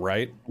Water,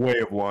 right? Way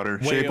of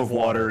Water. Shape of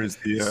Water is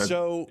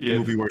the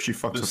movie where she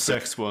fucks the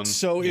sex one.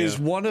 So is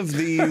one of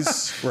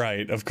these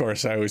right? Of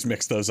course, I always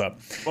mix those up.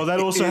 Well, that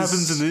also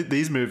happens in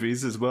these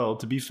movies as well.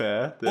 To be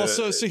fair.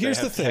 So here's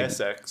the thing: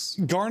 sex.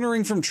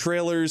 Garnering from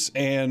trailers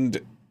and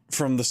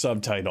from the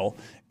subtitle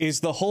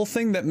is the whole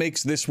thing that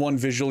makes this one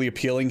visually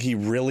appealing. He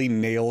really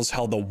nails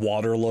how the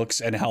water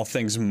looks and how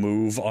things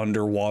move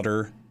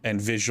underwater and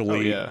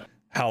visually. Oh, yeah.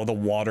 How the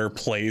water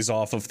plays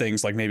off of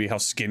things, like maybe how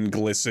skin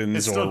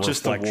glistens it's or not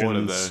just the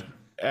water, though.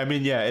 I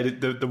mean,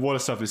 the water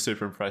stuff is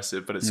super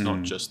impressive, but it's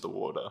not just the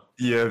water.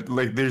 Yeah,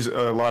 like there's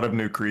a lot of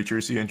new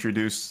creatures he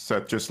introduced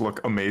that just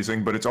look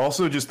amazing, but it's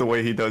also just the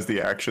way he does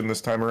the action this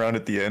time around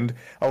at the end.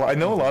 I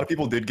know a lot of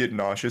people did get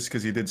nauseous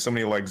because he did so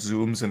many like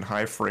zooms and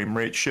high frame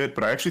rate shit,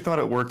 but I actually thought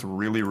it worked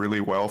really,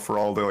 really well for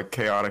all the like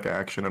chaotic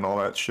action and all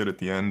that shit at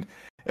the end.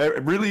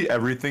 Really,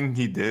 everything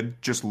he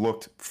did just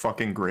looked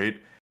fucking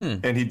great.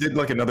 And he did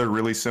like another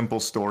really simple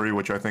story,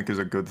 which I think is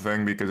a good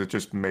thing because it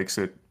just makes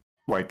it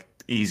like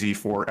easy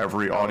for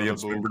every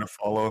audience member to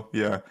follow.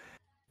 Yeah.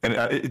 And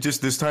it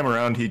just this time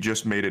around, he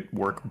just made it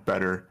work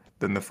better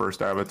than the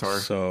first Avatar.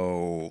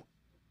 So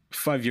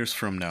 5 years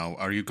from now,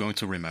 are you going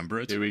to remember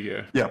it? Here we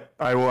go. Yeah,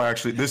 I will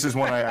actually. This is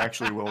one I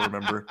actually will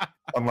remember.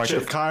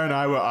 Unlike Kai and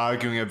I were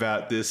arguing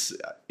about this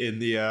in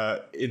the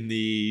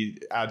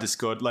our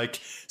Discord. Like,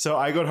 so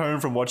I got home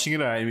from watching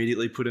it. And I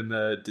immediately put in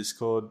the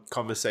Discord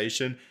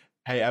conversation.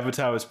 Hey,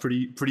 Avatar was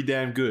pretty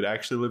damn good. I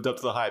actually lived up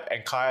to the hype.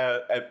 And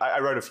Kaya, I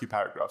wrote a few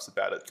paragraphs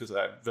about it because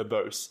I'm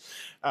verbose.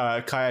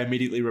 Kaya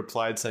immediately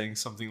replied saying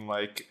something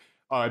like,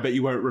 "Oh, I bet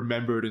you won't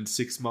remember it in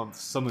 6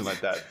 months," something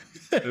like that.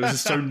 It was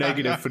just so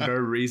negative for no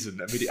reason.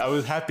 I mean, I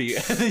was happy,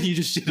 and then you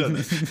just shit on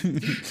it.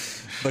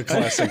 The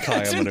classic Kaya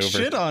I didn't maneuver.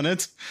 shit on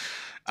it.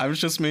 I was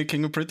just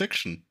making a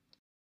prediction.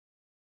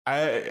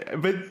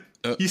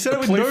 You said it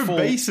with no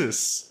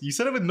basis. You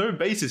said it with no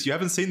basis. You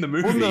haven't seen the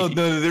movie. Well,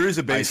 no, there is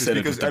a basis. I said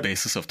because it was the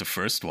basis of the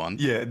first one.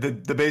 Yeah,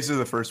 the basis of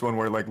the first one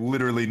where like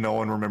literally no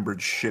one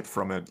remembered shit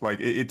from it. Like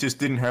it just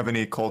didn't have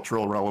any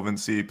cultural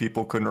relevancy.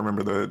 People couldn't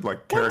remember the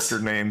like character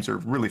names or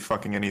really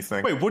fucking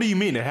anything. Wait, what do you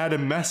mean? It had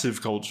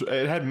massive cultural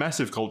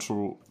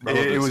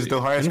relevancy. It was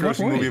the highest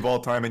grossing movie of all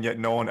time, and yet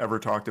no one ever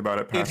talked about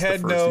it past the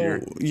first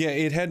year. Yeah,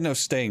 it had no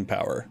staying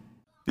power.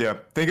 Yeah,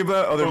 think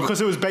about other... because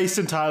it was based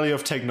entirely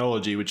off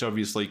technology, which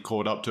obviously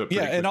caught up to it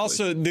pretty quickly. And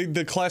also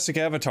the classic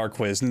Avatar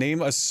quiz.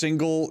 Name a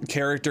single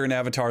character in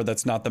Avatar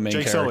that's not the main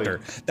Jake character.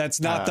 Sully.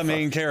 That's not the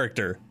main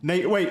character.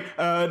 Nate, wait.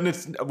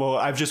 Well,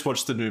 I've just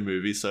watched the new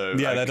movie, so...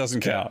 Yeah, that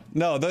doesn't count.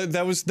 No,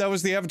 that was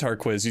the Avatar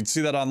quiz. You'd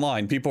see that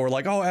online. People were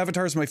like, oh,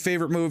 Avatar is my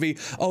favorite movie.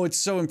 Oh, it's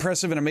so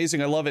impressive and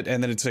amazing. I love it.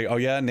 And then it'd say, oh,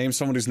 yeah, name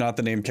someone who's not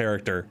the named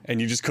character.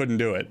 And you just couldn't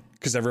do it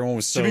because everyone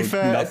was so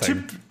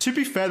nothing. To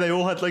be fair, they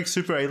all had like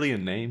super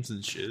alien names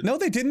and shit. No,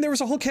 they didn't. There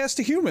was a whole cast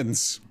of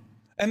humans.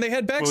 And they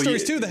had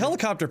backstories too. The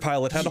helicopter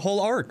pilot had a whole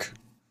arc.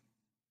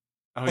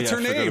 Oh, What's her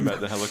her name? name? About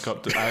the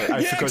helicopter.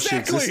 I forgot she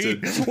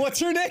existed. What's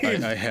her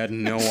name? I had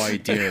no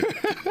idea.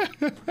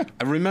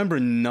 I remember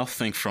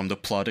nothing from the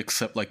plot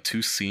except like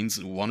 2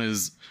 scenes. One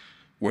is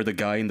where the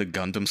guy in the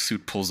Gundam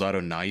suit pulls out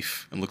a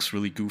knife and looks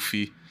really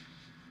goofy.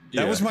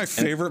 That was my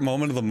favorite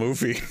moment of the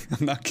movie.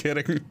 I'm not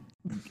kidding.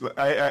 So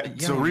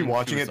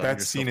rewatching it,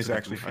 that scene is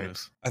actually hype.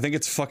 I think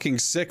it's fucking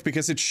sick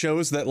because it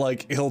shows that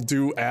like he'll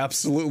do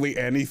absolutely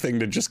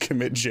anything to just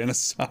commit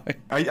genocide.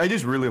 I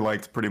just really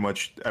liked pretty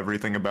much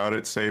everything about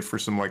it, save for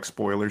some like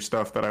spoiler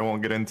stuff that I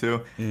won't get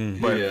into.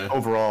 But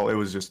overall, it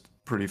was just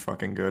pretty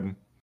fucking good,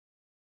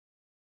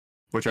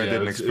 which I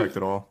didn't expect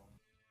at all.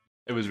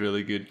 It was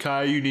really good.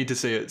 Kai, you need to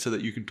see it so that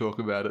you can talk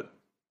about it.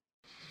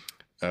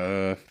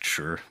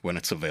 Sure, when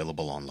it's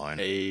available online,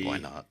 why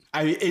not?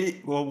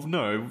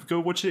 No, go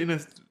watch it in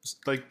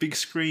a big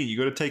screen. You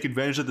got to take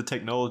advantage of the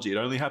technology. It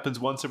only happens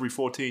once every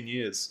 14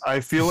 years. I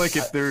feel like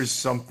if there's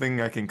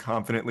something I can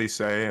confidently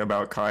say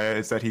about Kaya,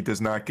 it's that he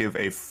does not give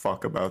a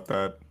fuck about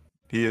that.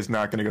 He is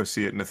not going to go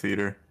see it in the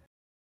theater.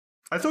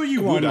 I thought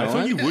you would. I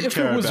thought you would. If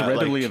it was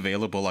readily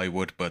available, I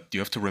would. But you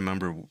have to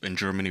remember, in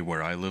Germany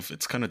where I live,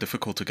 it's kind of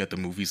difficult to get the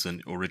movies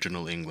in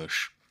original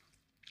English.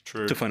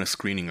 True. To find a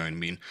screening, I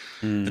mean.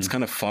 It's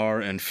kind of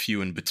far and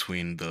few in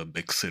between the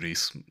big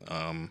cities.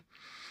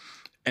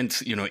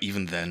 And,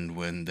 even then,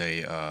 when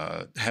they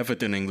have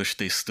it in English,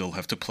 they still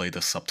have to play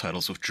the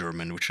subtitles with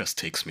German, which just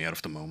takes me out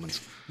of the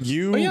moment. But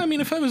yeah, I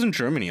mean, if I was in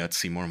Germany, I'd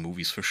see more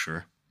movies for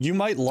sure. You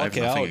might luck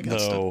out,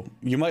 though.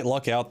 You might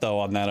luck out, though,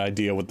 on that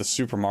idea with the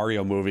Super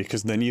Mario movie,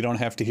 because then you don't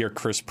have to hear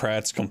Chris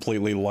Pratt's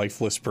completely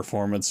lifeless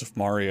performance of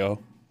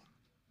Mario.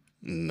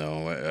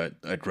 No,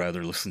 I'd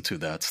rather listen to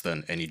that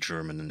than any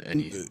German in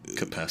any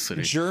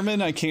capacity. German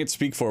I can't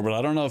speak for, but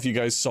I don't know if you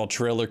guys saw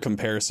trailer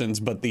comparisons,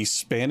 but the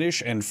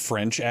Spanish and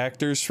French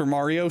actors for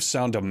Mario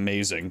sound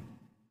amazing.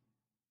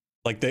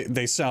 Like,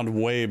 they sound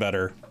way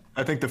better.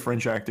 I think the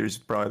French actor is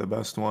probably the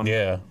best one.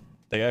 Yeah.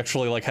 They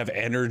actually have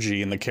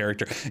energy in the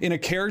character. In a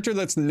character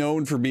that's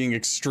known for being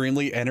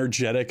extremely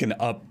energetic and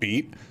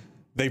upbeat,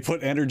 they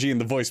put energy in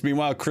the voice.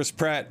 Meanwhile, Chris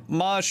Pratt,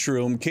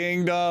 Mushroom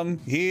Kingdom,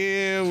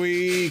 here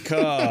we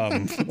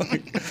come.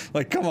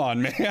 come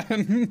on,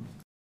 man.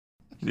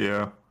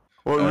 Yeah.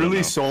 What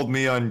really sold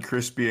me on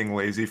Chris being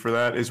lazy for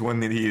that is when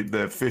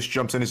the fish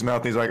jumps in his mouth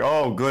and he's like,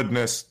 oh,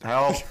 goodness,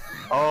 help.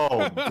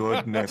 Oh,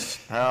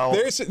 goodness, help.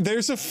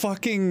 There's a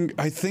fucking,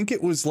 I think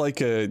it was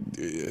like a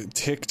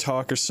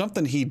TikTok or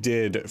something he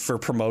did for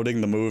promoting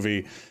the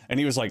movie. And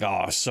he was like,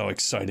 oh, so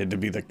excited to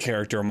be the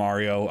character of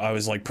Mario. I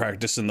was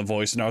practicing the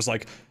voice and I was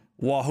like,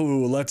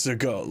 wahoo, let's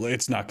go.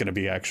 It's not going to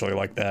be actually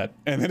like that.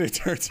 And then it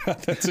turns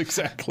out that's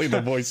exactly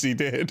the voice he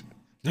did.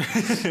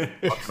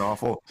 Fucking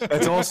awful.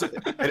 That's also,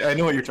 I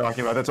know what you're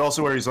talking about. That's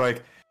also where he's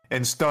like,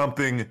 and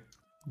stomping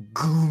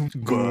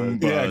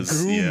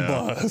Goombas. Yeah,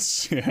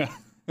 Goombas.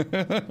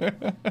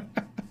 Yeah.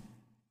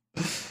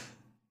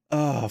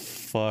 Oh,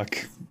 fuck.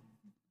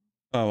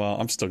 Oh, well,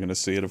 I'm still going to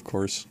see it, of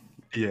course.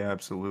 Yeah,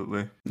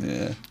 absolutely.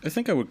 Yeah. I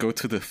think I would go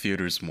to the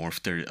theaters more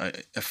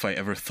if I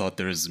ever thought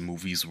there's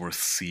movies worth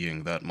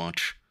seeing that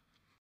much.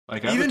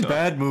 Even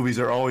bad movies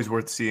are always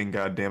worth seeing.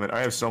 God damn it!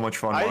 I have so much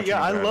fun watching.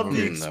 I love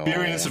the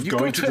experience of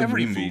going to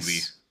every movie.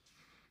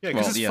 Yeah,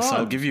 well, yes, fun.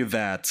 I'll give you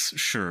that,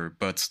 sure,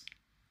 but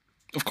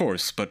of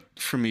course. But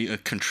for me, a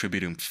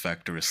contributing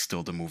factor is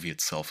still the movie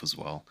itself as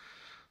well.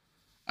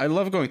 I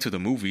love going to the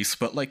movies,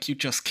 but you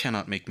just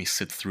cannot make me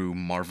sit through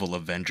Marvel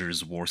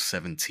Avengers War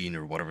 17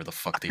 or whatever the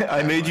fuck they.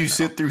 I made you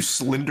sit through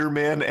Slender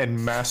Man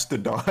and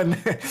Mastodon.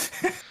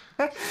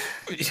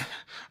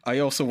 I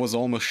also was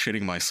almost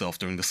shitting myself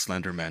during the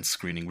Slender Man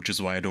screening, which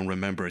is why I don't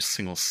remember a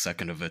single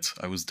second of it.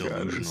 I was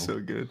delusional. God, it was so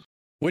good.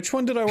 Which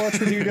one did I watch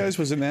with you guys?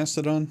 Was it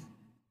Mastodon?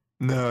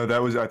 No,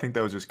 I think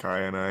that was just Kai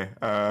and I.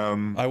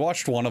 I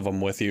watched one of them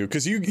with you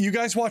because you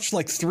guys watched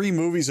 3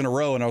 movies in a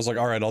row, and I was like,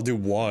 all right, I'll do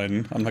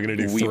one. I'm not gonna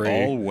do 3. We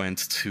all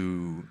went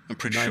to. I'm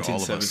pretty sure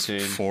all of us,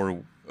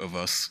 4 of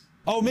us.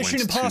 Oh, Mission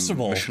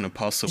Impossible. Mission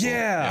Impossible.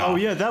 Yeah. Oh,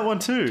 yeah, that one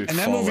too. And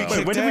that movie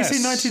kicked when did we see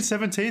ass.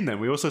 1917 then?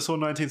 We also saw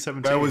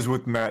 1917. That was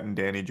with Matt and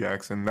Danny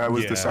Jackson. That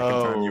was the second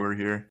time you were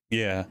here.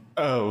 Yeah.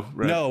 Oh,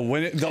 right. No,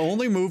 the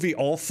only movie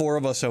all 4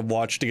 of us have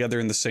watched together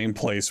in the same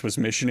place was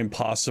Mission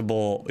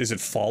Impossible. Is it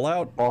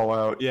Fallout?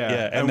 Fallout. Yeah.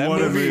 Yeah. And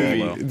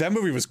that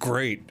movie was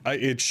great.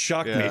 It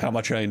shocked me how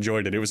much I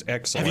enjoyed it. It was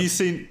excellent.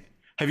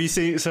 Have you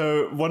seen?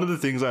 So one of the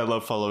things I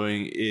love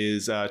following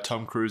is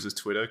Tom Cruise's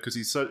Twitter because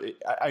he's so.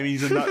 I mean,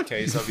 he's a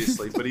nutcase,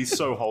 obviously, but he's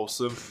so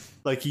wholesome.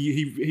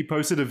 He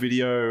posted a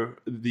video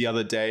the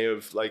other day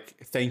of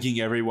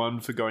thanking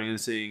everyone for going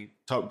and seeing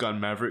Top Gun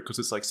Maverick because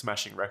it's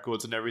smashing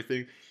records and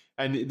everything,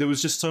 and there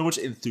was just so much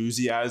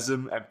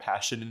enthusiasm and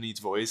passion in his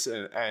voice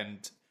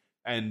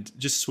and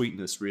just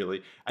sweetness,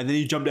 really. And then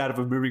he jumped out of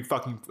a moving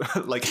fucking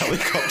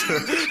helicopter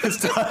and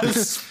started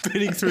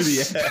spinning through the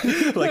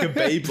air like a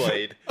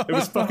Beyblade. It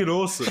was fucking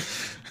awesome.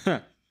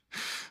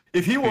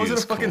 If he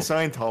wasn't a fucking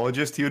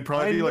Scientologist, he would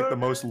probably be the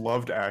most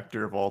loved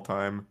actor of all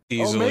time.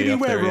 Easily maybe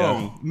we're there,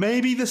 wrong. Yeah.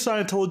 Maybe the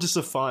Scientologists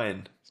are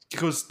fine.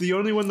 Because the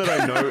only one that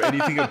I know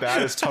anything about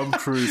is Tom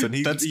Cruise, and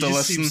he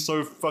just seems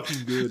so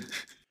fucking good.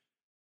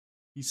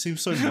 He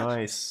seems so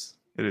nice.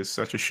 It is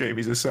such a shame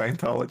he's a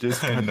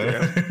Scientologist. I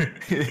know.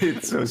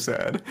 It's so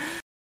sad.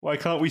 Why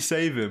can't we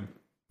save him?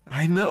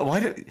 I know. Why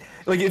did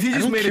if he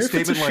just made a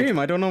statement it's a shame.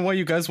 I don't know why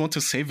you guys want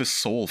to save his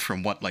soul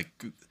from what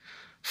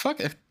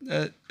fuck.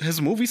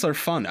 His movies are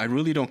fun. I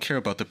really don't care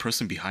about the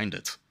person behind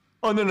it.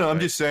 Oh no, I'm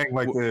just saying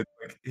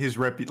his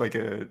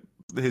reputation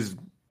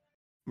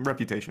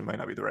might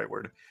not be the right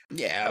word.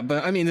 Yeah,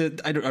 but I mean,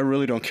 I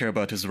really don't care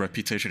about his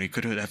reputation. He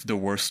could have the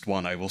worst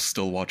one. I will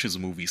still watch his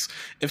movies.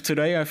 If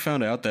today I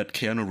found out that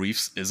Keanu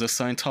Reeves is a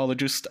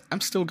Scientologist,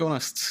 I'm still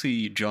gonna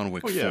see John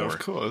Wick 4. Yeah, of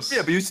course.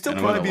 Yeah, but you'd still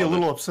probably be a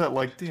little upset.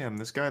 Damn,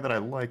 this guy that I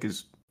like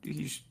is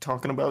he's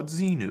talking about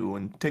Xenu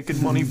and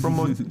taking money from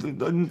a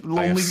lonely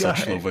I have guy.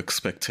 such low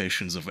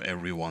expectations of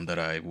everyone that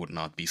I would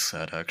not be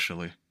sad,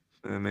 actually.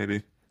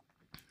 Maybe.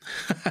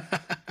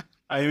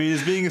 I mean,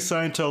 is being a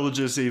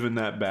Scientologist even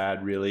that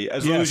bad, really?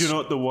 As long as you're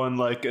not the one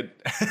like yeah,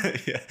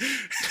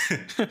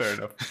 fair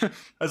enough.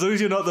 As long as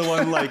you're not the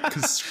one like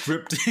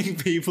conscripting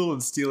people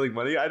and stealing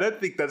money. I don't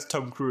think that's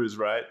Tom Cruise,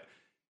 right?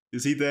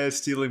 Is he there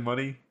stealing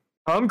money?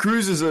 Tom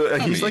Cruise is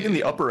he's like in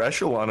the upper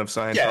echelon of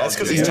Scientology. Yeah, that's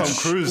because he's Tom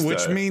Cruise,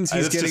 which means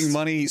he's getting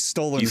money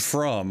stolen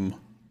from.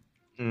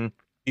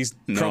 He's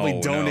probably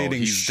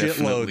donating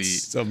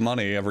shitloads of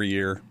money every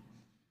year.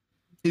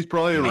 He's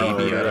probably a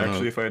recruiter,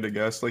 actually, if I had to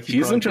guess. Like he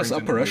isn't just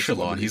upper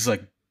echelon. He's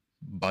like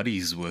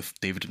buddies with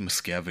David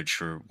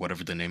Miscavige or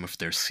whatever the name of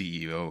their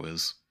CEO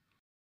is.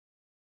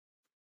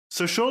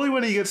 So surely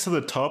when he gets to the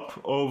top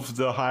of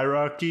the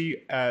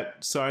hierarchy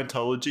at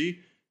Scientology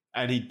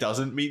and he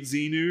doesn't meet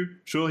Xenu,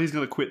 surely he's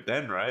going to quit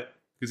then, right?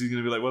 Because he's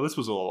going to be like, well, this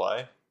was all a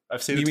lie.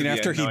 I've seen it. You mean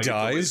after he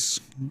dies?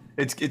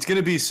 It's going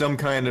to be some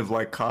kind of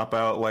like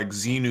cop-out, like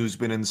Xenu's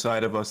been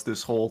inside of us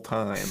this whole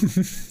time.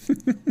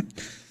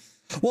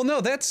 Well,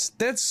 no, that's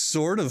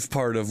sort of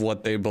part of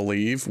what they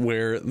believe,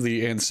 where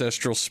the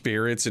ancestral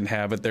spirits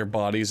inhabit their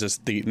bodies as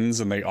thetans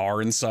and they are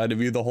inside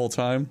of you the whole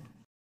time.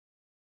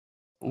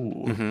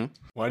 Ooh. Mm-hmm.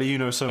 Why do you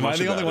know so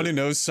much? Am I the only one who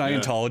knows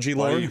Scientology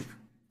lore?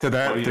 To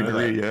that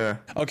degree, yeah.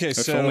 Okay,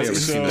 so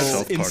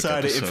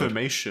insider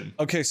information.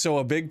 Okay, so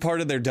a big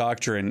part of their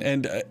doctrine,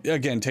 and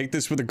again, take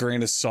this with a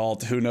grain of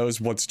salt. Who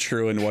knows what's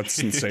true and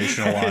what's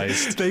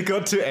sensationalized? They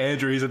got to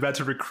Andrew. He's about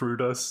to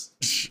recruit us.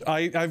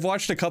 I've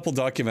watched a couple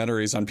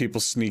documentaries on people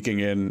sneaking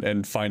in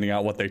and finding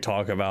out what they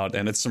talk about,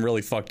 and it's some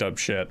really fucked up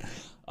shit.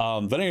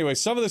 But anyway,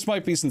 some of this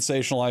might be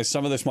sensationalized.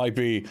 Some of this might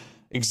be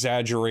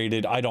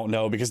exaggerated. I don't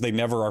know, because they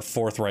never are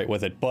forthright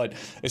with it. But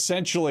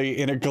essentially,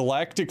 in a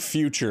galactic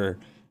future,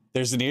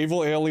 there's an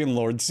evil alien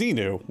Lord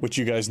Xenu, which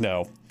you guys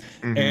know.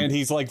 Mm-hmm. And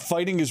he's like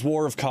fighting his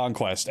war of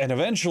conquest. And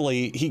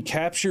eventually he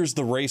captures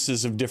the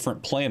races of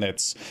different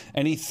planets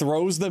and he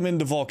throws them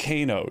into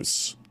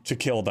volcanoes to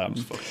kill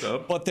them.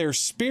 But their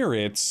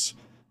spirits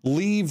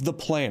leave the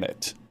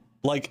planet.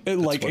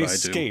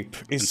 Escape.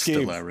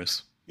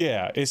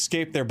 Yeah,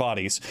 escape their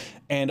bodies.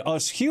 And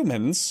us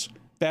humans,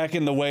 back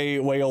in the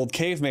way old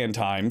caveman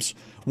times,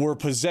 were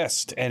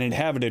possessed and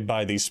inhabited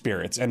by these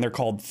spirits. And they're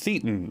called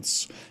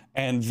thetans.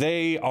 And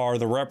they are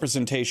the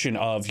representation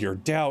of your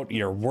doubt,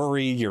 your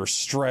worry, your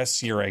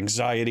stress, your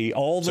anxiety,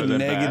 all the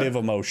negative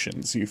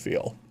emotions you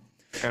feel.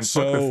 And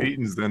fuck the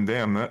thetans then,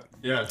 damn that.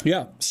 Yeah.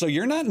 Yeah, so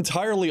you're not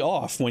entirely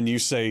off when you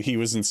say he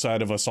was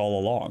inside of us all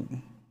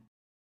along.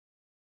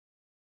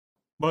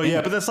 Well,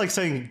 yeah, but that's like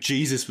saying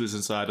Jesus was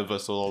inside of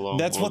us all along.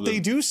 That's what they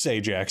do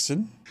say,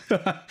 Jackson.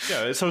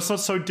 Yeah, so it's not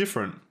so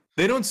different.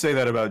 They don't say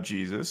that about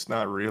Jesus,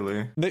 not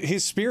really.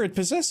 His spirit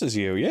possesses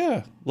you,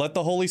 yeah. Let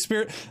the Holy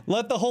Spirit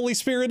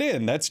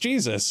in. That's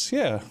Jesus,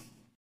 yeah.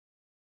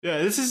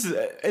 Yeah,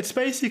 it's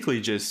basically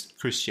just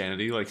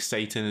Christianity, like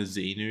Satan is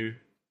Xenu,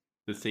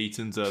 the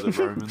Thetans are the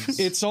Romans.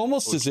 It's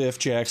almost as if,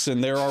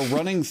 Jackson, there are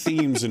running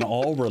themes in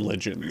all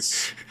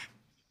religions.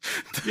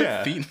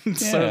 Yeah,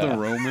 Thetans are the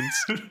Romans.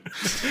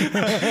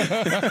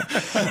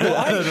 Well,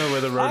 I don't know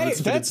where the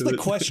Romans. That's the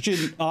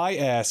question I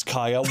ask,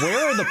 Kaya.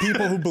 Where are the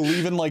people who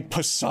believe in like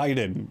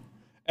Poseidon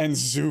and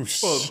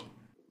Zeus? Well,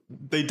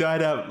 they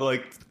died out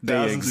like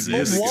thousands of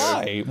years ago.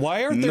 Why?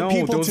 Why aren't there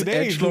people those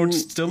today edgelords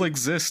still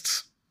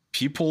exist?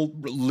 People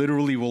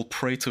literally will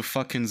pray to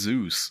fucking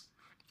Zeus.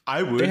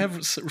 I would. They have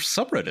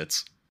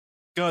subreddits.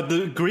 God,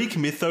 the Greek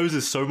mythos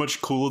is so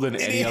much cooler than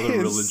any other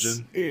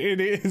religion.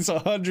 It is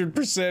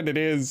 100%. It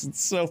is.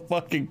 It's so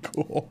fucking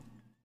cool.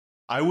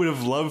 I would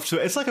have loved to.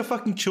 It's like a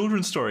fucking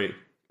children's story.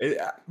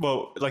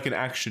 Like an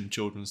action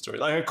children's story,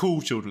 like a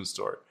cool children's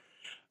story.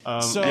 I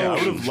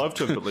would have loved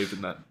to have believed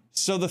in that.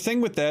 So the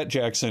thing with that,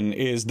 Jackson,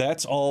 is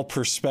that's all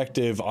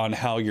perspective on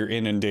how you're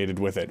inundated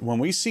with it. When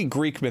we see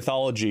Greek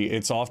mythology,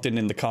 it's often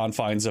in the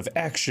confines of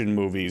action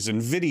movies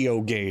and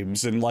video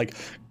games and like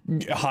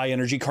high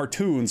energy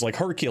cartoons like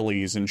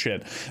Hercules and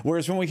shit.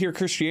 Whereas when we hear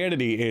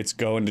Christianity, it's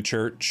going to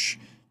church,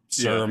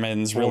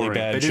 sermons, really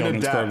bad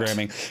children's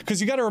programming. Because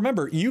you got to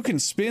remember, you can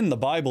spin the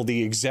Bible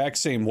the exact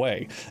same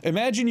way.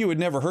 Imagine you had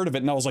never heard of it,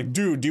 and I was like,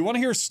 dude, do you want to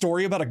hear a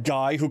story about a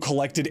guy who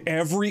collected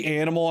every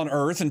animal on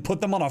Earth and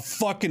put them on a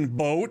fucking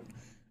boat?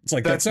 It's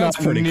like, that sounds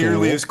pretty cool. That's not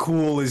nearly as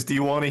cool as, do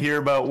you want to hear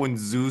about when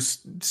Zeus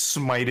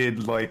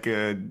smited like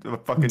a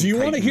fucking Do you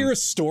want to titan? hear a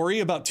story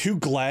about two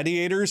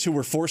gladiators who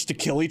were forced to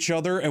kill each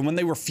other, and when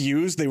they were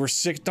fused, they were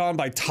sicked on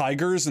by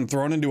tigers and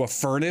thrown into a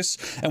furnace,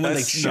 and when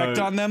they checked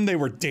on them, they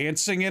were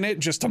dancing in it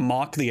just to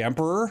mock the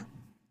emperor?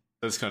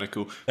 That's kind of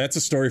cool. That's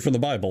a story from the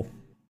Bible.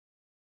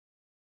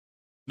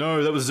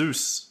 No, that was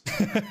Zeus.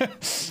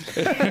 Zeus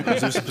and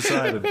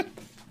Poseidon.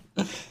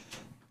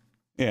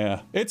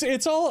 Yeah,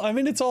 it's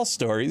all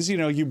stories. You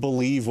know, you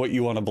believe what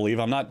you want to believe.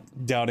 I'm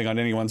not doubting on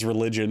anyone's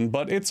religion,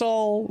 but it's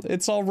all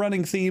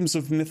running themes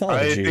of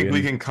mythology. I think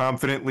we can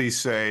confidently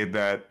say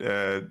that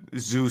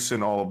Zeus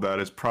and all of that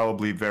is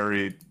probably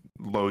very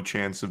low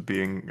chance of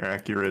being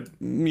accurate.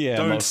 Yeah,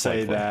 don't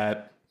say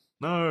that.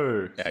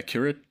 No.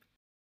 Accurate?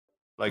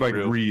 Like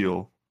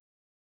real.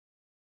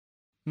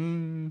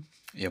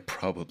 Yeah,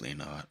 probably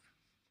not.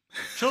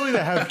 Surely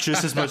they have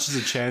just as much as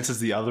a chance as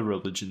the other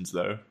religions,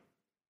 though.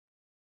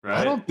 Right?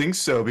 I don't think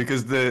so,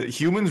 because the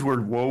humans were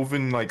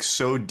woven like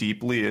so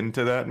deeply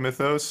into that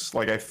mythos.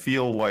 Like I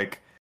feel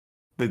like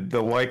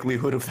the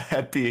likelihood of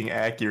that being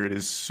accurate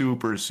is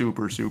super,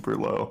 super, super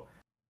low.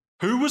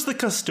 Who was the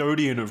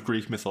custodian of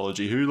Greek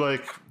mythology? Who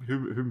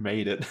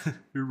made it?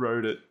 Who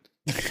wrote it?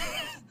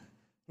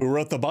 Who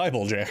wrote the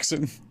Bible,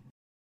 Jackson?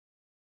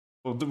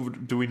 Well,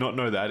 do we not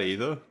know that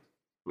either?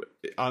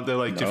 Aren't there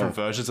like different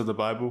versions of the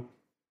Bible?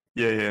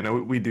 Yeah, no,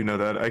 we do know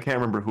that. I can't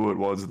remember who it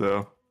was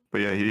though.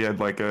 But yeah, he had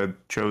like a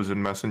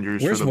chosen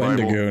messengers for the Bible. Where's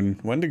Wendigoon?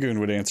 Wendigoon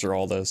would answer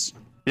all this.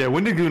 Yeah,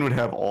 Wendigoon would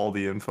have all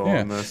the info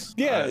on this.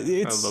 Yeah,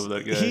 I love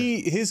that guy.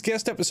 His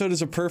guest episode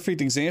is a perfect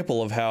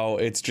example of how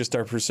it's just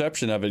our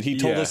perception of it. He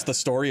told us the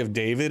story of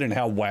David and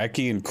how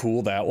wacky and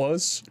cool that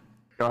was.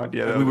 God,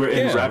 yeah, we were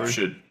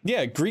enraptured.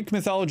 Yeah, Greek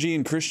mythology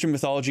and Christian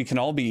mythology can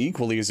all be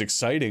equally as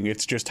exciting.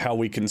 It's just how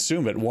we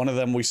consume it. One of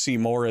them we see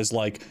more as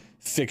like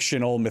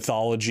fictional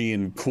mythology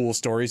and cool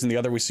stories, and the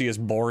other we see as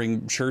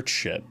boring church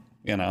shit,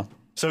 you know?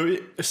 So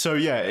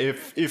yeah,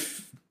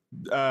 if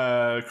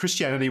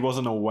Christianity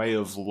wasn't a way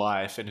of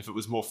life, and if it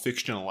was more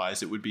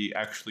fictionalized, it would be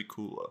actually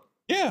cooler.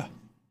 Yeah,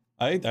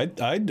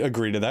 I'd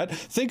agree to that.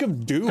 Think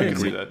of Doom. I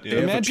agree that, yeah.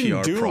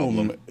 Imagine Doom.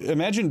 Problem.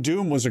 Imagine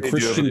Doom was a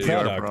Christian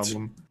product.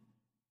 Problem.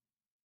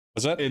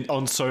 Was that?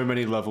 On so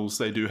many levels,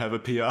 they do have a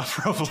PR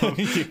problem.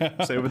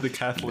 Same with the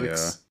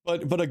Catholics. Yeah.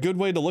 But a good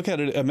way to look at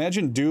it,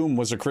 imagine Doom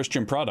was a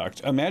Christian product.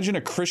 Imagine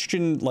a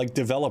Christian like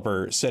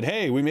developer said,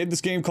 hey, we made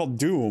this game called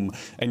Doom,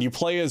 and you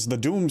play as the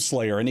Doom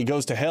Slayer, and he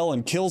goes to hell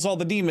and kills all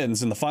the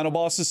demons, and the final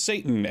boss is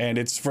Satan, and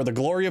it's for the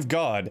glory of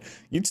God.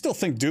 You'd still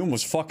think Doom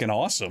was fucking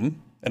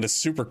awesome, and a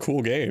super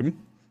cool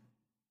game.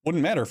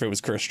 Wouldn't matter if it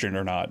was Christian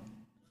or not.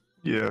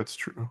 Yeah, it's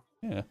true.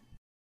 Yeah.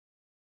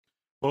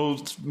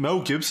 Well,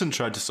 Mel Gibson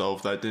tried to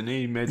solve that, didn't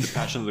he? He made The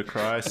Passion of the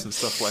Christ and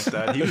stuff like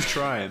that. He was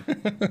trying. Yeah,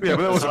 but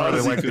that was hard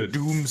like the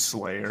Doom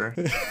Slayer.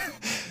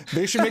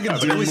 They should make a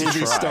Doom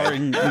movie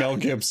starring Mel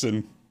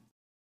Gibson.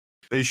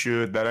 They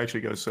should. That actually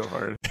goes so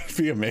hard. It'd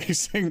be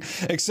amazing.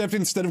 Except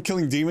instead of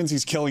killing demons,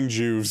 he's killing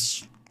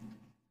Jews.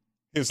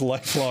 His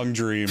lifelong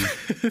dream.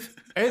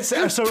 It's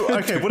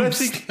okay. What I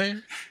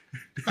think.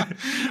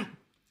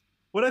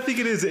 What I think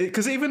it is,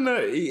 because even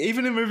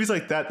in movies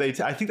like that,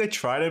 I think they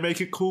try to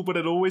make it cool, but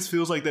it always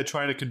feels like they're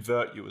trying to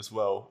convert you as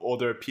well, or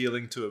they're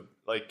appealing to a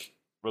like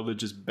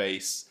religious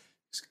base.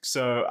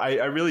 So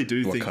I really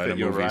do think that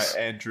you're right,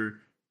 Andrew.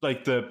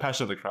 Like the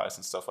Passion of the Christ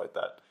and stuff like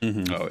that.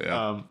 Mm-hmm.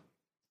 Oh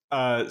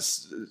yeah.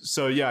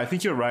 So yeah, I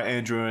think you're right,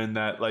 Andrew, in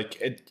that like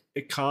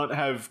it can't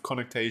have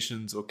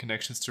connotations or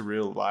connections to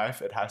real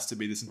life. It has to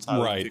be this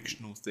entirely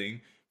fictional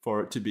thing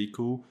for it to be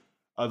cool.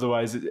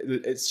 Otherwise,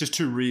 it's just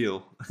too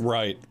real.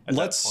 Right.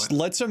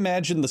 Let's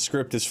imagine the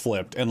script is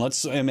flipped, and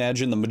let's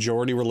imagine the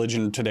majority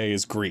religion today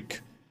is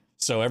Greek.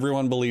 So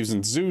everyone believes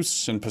in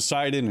Zeus and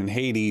Poseidon and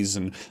Hades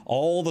and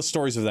all the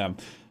stories of them.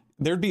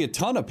 There'd be a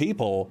ton of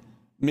people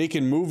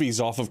making movies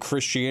off of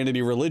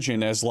Christianity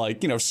religion as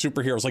like, you know,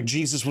 superheroes. Like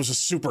Jesus was a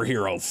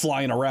superhero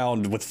flying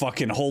around with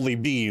fucking holy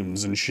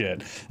beams and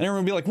shit. And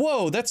everyone would be like,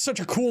 whoa, that's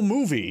such a cool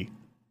movie.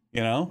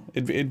 You know,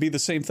 it'd be the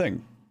same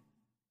thing.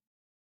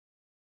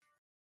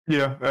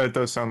 Yeah, it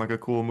does sound like a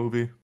cool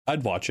movie.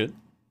 I'd watch it.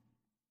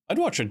 I'd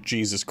watch a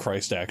Jesus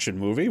Christ action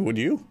movie, would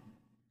you?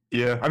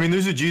 Yeah, I mean,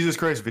 there's a Jesus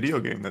Christ video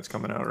game that's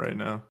coming out right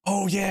now.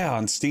 Oh, yeah,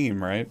 on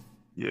Steam, right?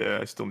 Yeah,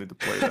 I still need to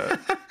play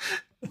that.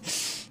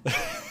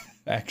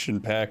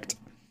 Action-packed.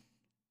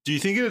 Do you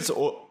think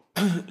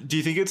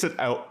it's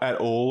at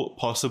all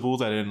possible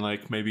that in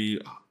like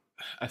maybe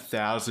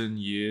 1,000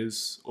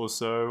 years or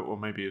so, or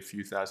maybe a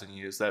few thousand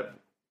years, that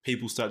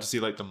people start to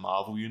see like the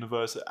Marvel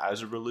universe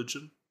as a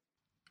religion?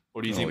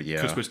 Or do you think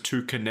because we're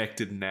too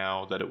connected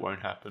now that it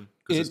won't happen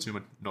because there's too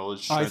much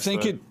knowledge transfer? I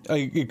think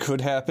it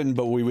could happen,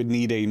 but we would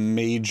need a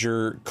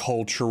major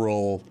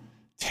cultural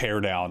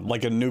teardown,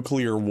 like a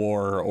nuclear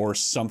war or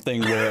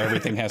something where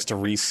everything has to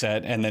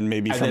reset, and then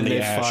maybe from the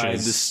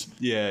ashes.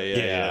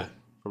 Yeah,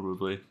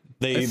 probably.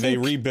 They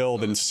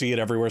rebuild and see it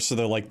everywhere, so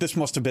they're like, this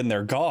must have been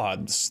their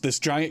gods. This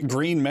giant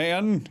green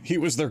man, he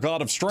was their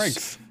god of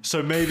strength.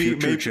 So maybe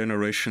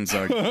generations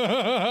are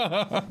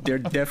they're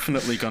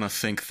definitely gonna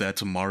think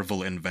that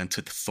Marvel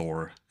invented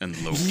Thor and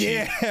Loki.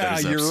 Yeah,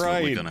 you're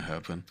right. Gonna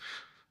happen.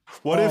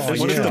 What if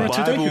the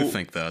Bible who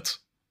think that?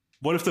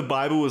 What if the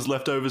Bible was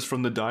leftovers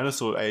from the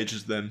dinosaur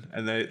ages then,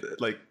 and they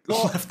like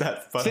left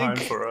that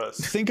behind for us?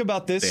 Think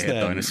about this they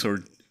had dinosaur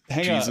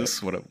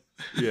Jesus. What a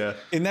yeah.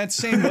 In that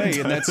same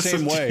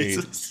way,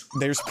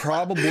 there's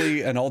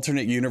probably an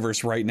alternate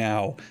universe right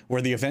now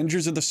where the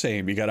Avengers are the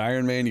same. You got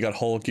Iron Man, you got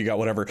Hulk, you got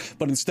whatever.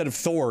 But instead of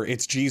Thor,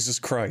 it's Jesus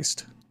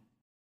Christ.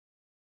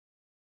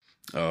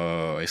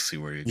 Oh, I see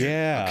where you're going.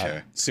 Yeah.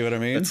 Okay. See what I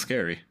mean? That's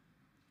scary.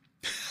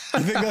 You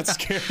think that's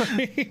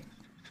scary?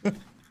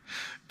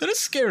 That is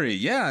scary,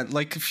 yeah.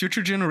 Like,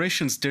 future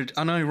generations, they're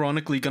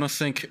unironically gonna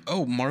think,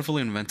 oh, Marvel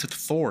invented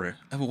Thor.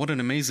 Oh, what an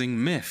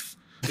amazing myth.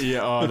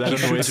 Yeah, oh, that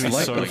annoys me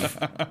so. Lightly.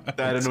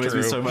 That annoys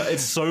me so much.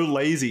 It's so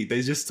lazy.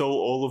 They just stole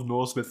all of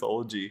Norse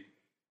mythology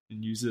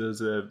and use it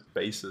as a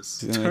basis.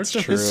 That's Turns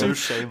out true. he's So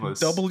shameless.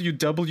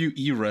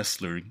 WWE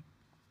wrestler.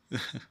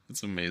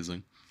 It's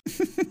amazing.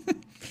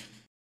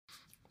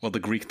 Well, the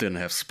Greek didn't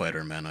have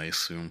Spider-Man, I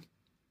assume.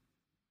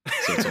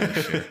 So it's only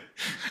fair.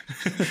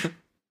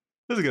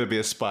 There's going to be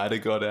a spider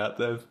god out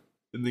there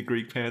in the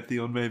Greek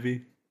pantheon,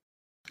 maybe.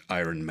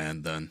 Iron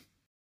Man, then.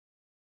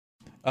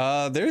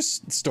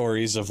 There's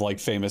stories of like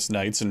famous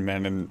knights and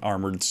men in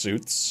armored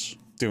suits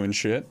doing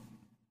shit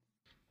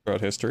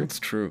throughout history. It's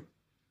true.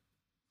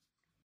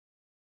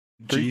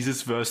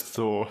 Jesus versus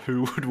Thor,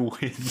 who would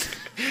win?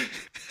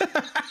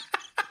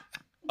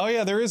 Oh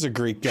yeah, there is a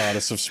Greek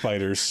goddess of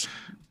spiders.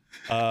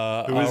 Who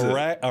is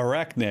it?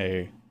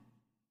 Arachne.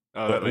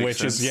 Oh, that makes Which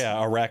sense. is,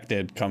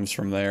 arachnid comes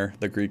from there,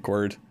 the Greek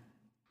word.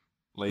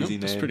 Lazy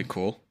That's name. pretty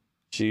cool.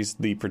 She's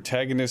the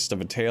protagonist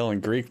of a tale in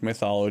Greek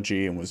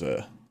mythology and was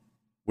a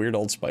weird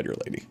old spider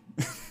lady.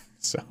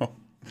 So,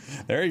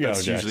 there you go,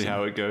 That's Jackson. usually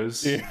how it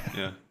goes.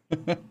 Yeah.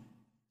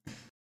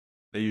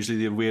 They're usually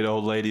the weird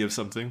old lady of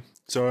something.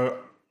 So,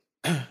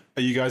 are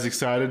you guys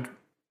excited?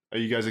 Are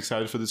you guys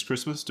excited for this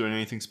Christmas? Doing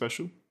anything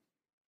special?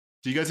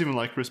 Do you guys even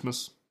like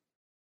Christmas?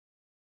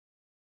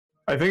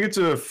 I think it's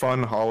a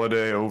fun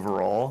holiday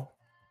overall.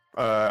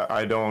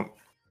 I don't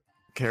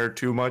care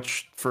too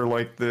much for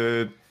like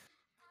the,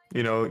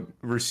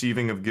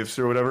 receiving of gifts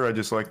or whatever. I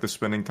just like the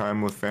spending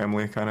time with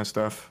family kind of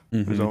stuff.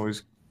 It's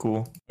always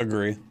cool.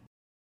 Agree.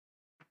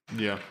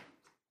 Yeah.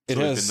 It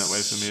always has been that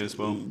way for me as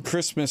well.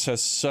 Christmas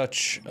has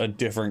such a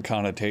different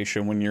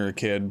connotation when you're a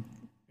kid.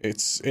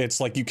 It's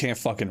like you can't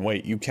fucking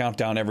wait. You count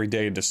down every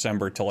day of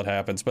December till it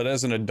happens. But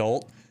as an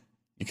adult,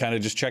 you kind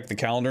of just check the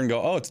calendar and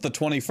go, oh, it's the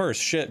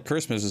 21st. Shit,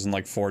 Christmas is in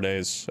like 4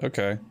 days.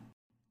 Okay.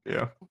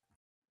 Yeah.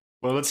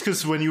 Well, that's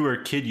because when you were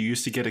a kid, you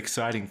used to get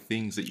exciting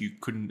things that you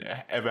couldn't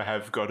ever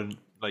have gotten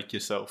like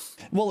yourself.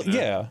 Well,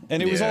 yeah.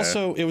 And it was Yeah.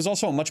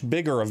 also a much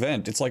bigger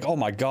event. It's like, oh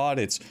my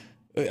God,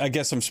 I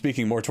guess I'm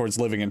speaking more towards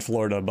living in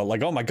Florida, but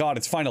like, oh my God,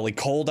 it's finally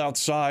cold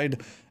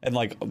outside. And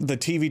like the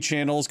TV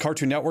channels,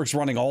 Cartoon Network's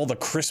running all the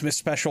Christmas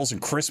specials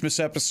and Christmas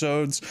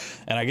episodes.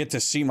 And I get to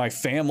see my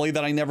family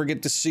that I never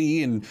get to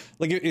see. And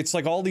like, it's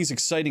like all these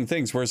exciting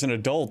things. Whereas an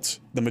adult,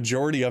 the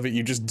majority of it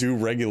you just do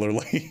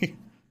regularly.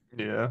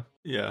 Yeah.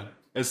 Yeah.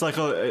 It's like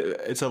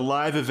it's a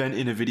live event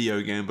in a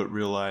video game, but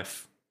real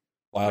life.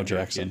 Wow, Like you're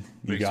a Jackson,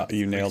 kid.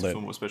 you nailed Makes it.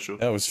 feel more special.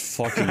 That was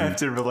I fucking. have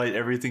to relate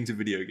everything to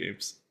video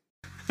games.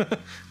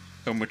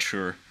 How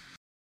mature.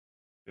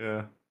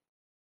 Yeah.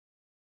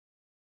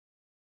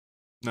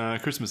 Nah,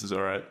 Christmas is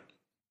alright.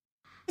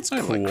 It's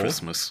I cool. like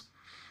Christmas.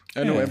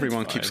 I know Yeah,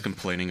 everyone it's keeps fine.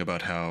 complaining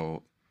about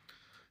how,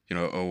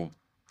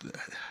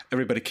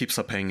 everybody keeps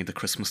up hanging the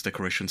Christmas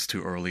decorations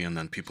too early, and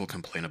then people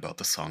complain about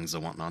the songs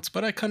and whatnots.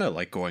 But I kind of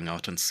like going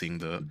out and seeing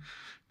the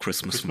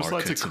Christmas Christmas lights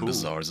markets are and cool.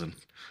 bazaars, and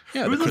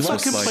yeah, Who the the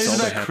fuck Christmas lights, complains all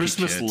the about happy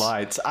Christmas kids.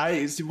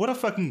 lights? What a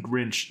fucking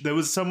Grinch. There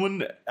was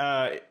someone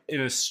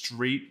in a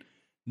street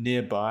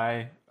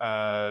nearby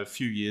a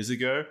few years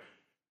ago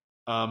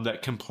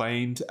that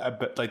complained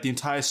about, like, the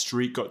entire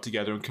street got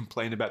together and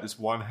complained about this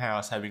one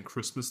house having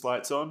Christmas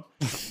lights on.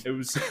 It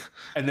was,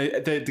 and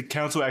the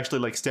council actually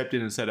like stepped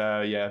in and said,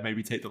 yeah,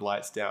 maybe take the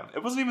lights down.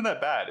 It wasn't even that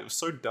bad. It was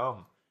so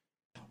dumb.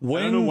 I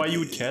don't know why you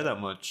would care that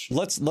much.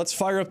 Let's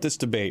fire up this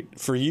debate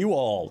for you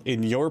all.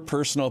 In your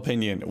personal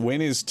opinion,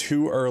 when is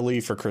too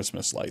early for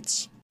Christmas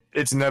lights?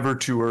 It's never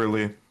too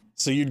early.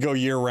 So you'd go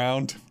year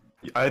round.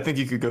 I think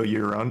you could go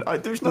year round.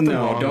 There's nothing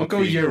No, wrong don't with go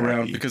being year round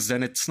ready. because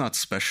then it's not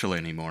special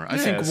anymore. I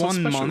Yeah, think it's not 1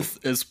 special.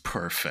 month is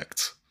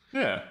perfect.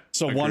 Yeah.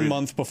 So agreed. 1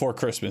 month before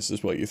Christmas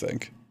is what you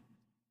think.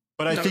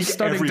 But I No, think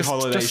starting every just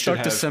holiday start should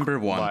have December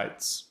 1.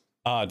 lights.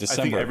 Ah, I think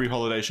December. every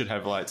holiday should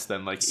have lights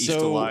then, like Easter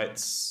So-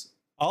 lights.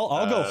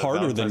 I'll go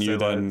harder than Valentine's you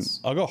Day then. lights.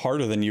 I'll go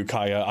harder than you,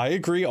 Kaya. I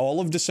agree all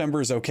of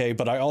December is okay,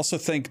 but I also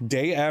think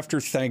day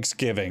after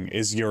Thanksgiving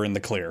is you're in the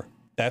clear.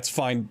 That's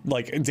fine.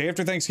 Like day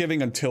after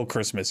Thanksgiving until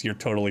Christmas, you're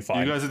totally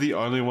fine. You guys are the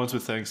only ones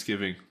with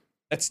Thanksgiving.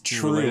 That's you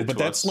true, related but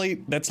to that's us.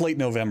 late. That's late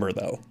November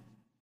though.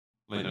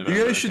 You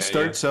guys should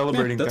start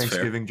celebrating Yeah, that's fair.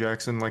 Thanksgiving,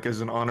 Jackson, like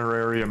as an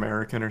honorary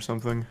American or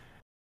something.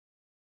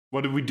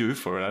 What did we do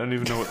for it? I don't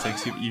even know what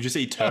Thanksgiving. You just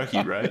eat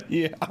turkey, right?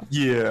 Yeah.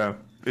 Yeah.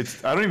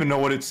 I don't even know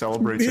what it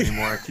celebrates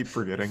anymore. I keep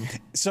forgetting.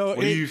 So What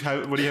do you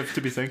have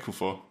to be thankful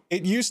for?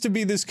 it used to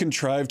be this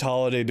contrived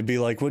holiday to be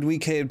like, when we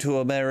came to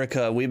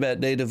America, we met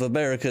Native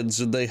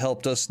Americans and they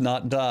helped us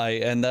not die,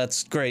 and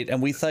that's great,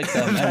 and we thank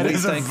them, and we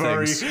thank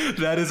things.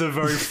 That is a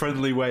very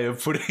friendly way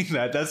of putting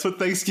that. That's what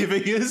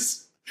Thanksgiving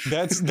is.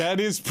 That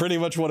is pretty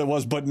much what it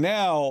was. But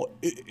now,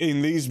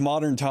 in these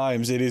modern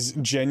times, it is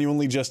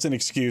genuinely just an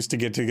excuse to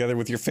get together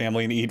with your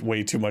family and eat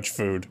way too much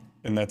food,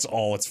 and that's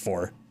all it's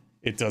for.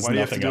 It does Why do you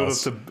have to nothing do it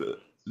else. off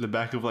the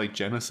back of like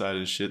genocide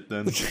and shit?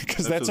 Then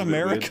Because That that's feels a bit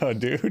weird. America,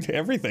 dude.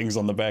 Everything's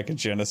on the back of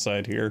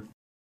genocide here.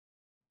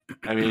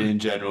 I mean, in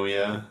general,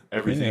 yeah,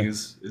 everything Yeah.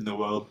 is in the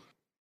world.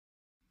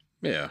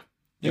 Yeah.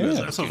 Yeah, You guys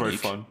That's aren't not very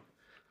unique. fun.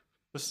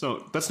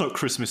 That's not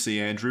Christmassy,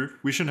 Andrew.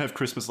 We shouldn't have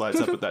Christmas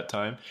lights up at that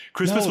time.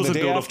 Christmas No, was the a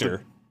day build after.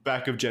 off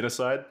back of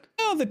genocide.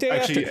 No, the day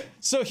after.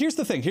 So here's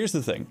the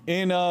thing.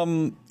 In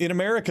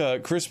America,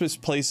 Christmas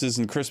places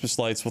and Christmas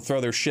lights will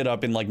throw their shit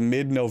up in like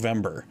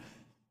mid-November.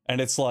 And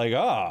it's like,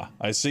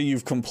 I see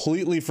you've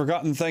completely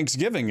forgotten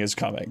Thanksgiving is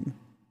coming.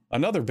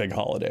 Another big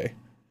holiday.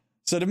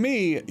 So to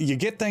me, you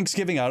get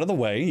Thanksgiving out of the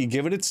way, you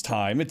give it its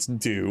time, it's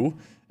due,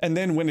 and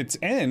then when it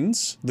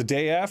ends, the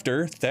day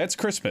after, that's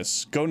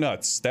Christmas. Go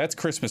nuts. That's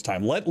Christmas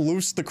time. Let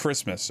loose the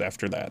Christmas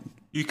after that.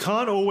 You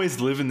can't always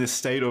live in this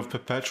state of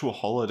perpetual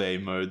holiday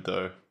mode,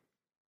 though.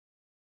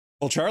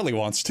 Well, Charlie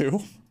wants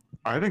to.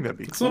 I think that'd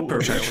be It's cool. not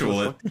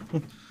perpetual.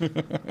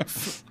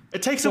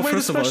 It takes away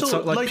the special, it's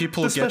not like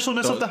people the get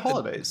specialness of the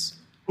holidays.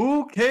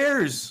 Who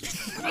cares?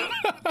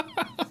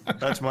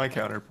 That's my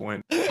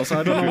counterpoint. Also,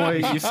 I don't know why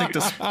you think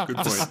this. Good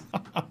point.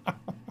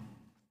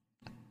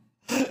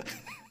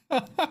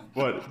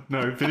 What?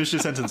 No, finish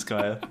your sentence,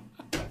 Kaya.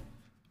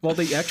 Well,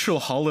 the actual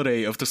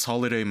holiday of this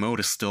holiday mode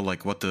is still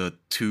like what, the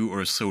 2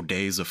 or so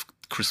days of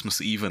Christmas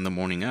Eve and the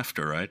morning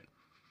after, right?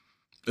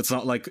 It's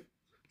not like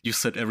you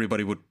said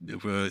everybody would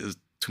is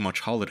too much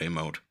holiday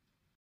mode.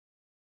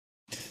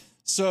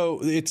 So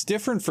it's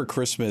different for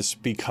Christmas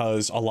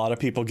because a lot of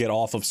people get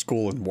off of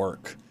school and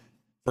work.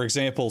 For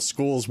example,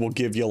 schools will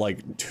give you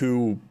like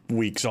 2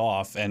 weeks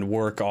off, and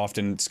work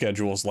often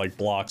schedules like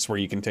blocks where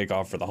you can take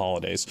off for the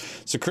holidays.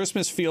 So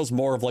Christmas feels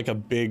more of like a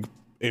big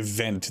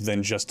event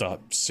than just a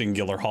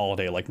singular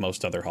holiday like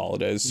most other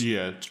holidays.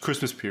 Yeah,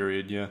 Christmas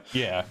period, yeah.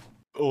 Yeah.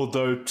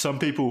 Although some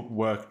people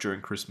work during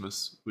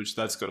Christmas, which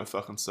that's gotta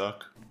fucking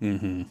suck.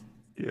 Mm-hmm.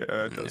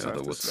 Yeah, it does. Yeah,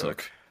 that would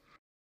suck.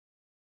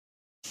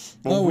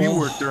 Well, we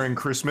work during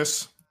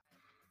Christmas.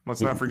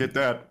 Let's not forget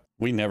that.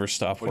 We never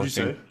stop working. What'd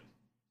you say?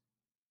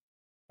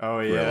 Oh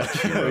yeah,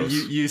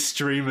 you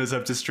streamers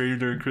have to stream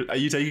during. Are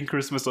you taking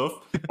Christmas off?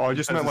 Oh, I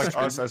just meant like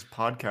us as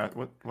podcast.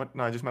 What?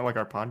 No, I just meant like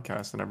our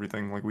podcast and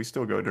everything. Like we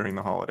still go during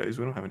the holidays.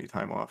 We don't have any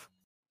time off.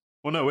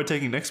 Well, no, we're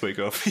taking next week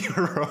off.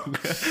 You're wrong.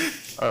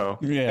 Oh,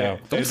 Yeah.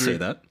 Don't say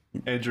that.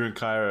 Andrew and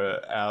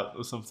Kyra are out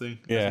or something.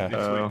 Yeah.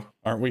 Next week.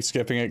 Aren't we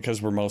skipping it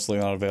because we're mostly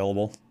not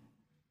available?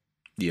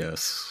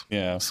 Yes.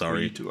 Yeah. You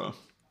Sorry. two are.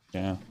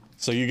 Yeah.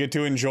 So you get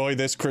to enjoy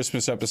this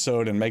Christmas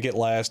episode and make it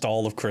last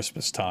all of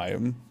Christmas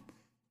time.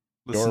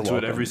 Listen to it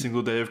welcome. every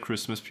single day of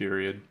Christmas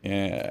period.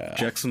 Yeah.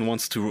 Jackson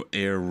wants to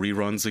air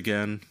reruns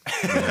again.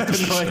 No,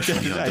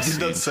 I did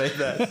not say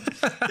that.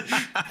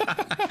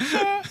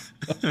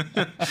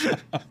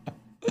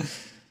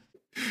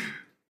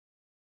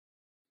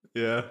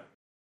 Yeah.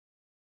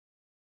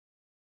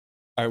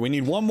 All right, we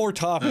need one more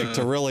topic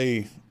to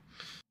really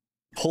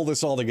pull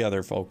this all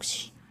together,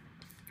 folks.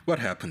 What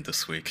happened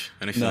this week?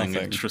 Anything Nothing.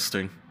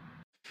 interesting?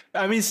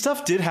 I mean,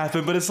 stuff did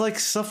happen, but it's like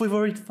stuff we've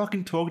already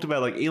fucking talked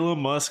about. Like Elon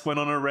Musk went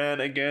on a rant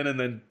again and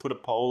then put a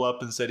poll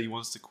up and said he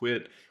wants to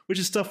quit, which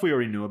is stuff we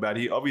already knew about.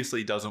 He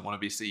obviously doesn't want to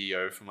be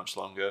CEO for much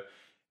longer.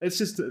 It's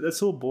just,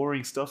 that's all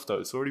boring stuff though.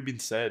 It's already been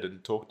said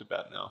and talked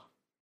about now.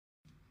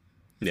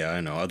 Yeah,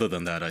 I know. Other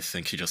than that, I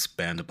think he just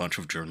banned a bunch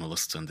of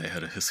journalists and they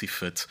had a hissy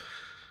fit.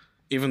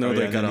 Even though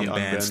they got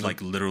unbanned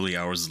like literally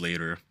hours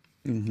later.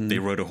 Mm-hmm. They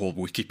wrote a whole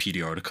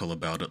Wikipedia article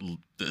about it.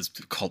 It's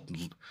called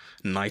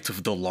Night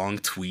of the Long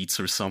Tweets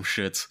or some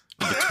shit.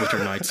 The Twitter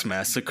Knights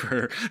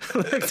Massacre.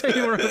 Like they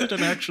wrote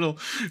an actual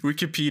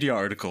Wikipedia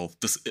article.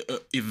 This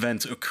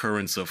event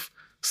occurrence of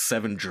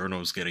 7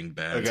 journals getting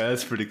banned. Okay,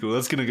 that's pretty cool.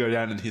 That's going to go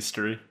down in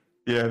history.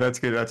 Yeah, that's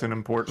good. That's an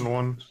important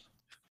one.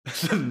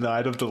 The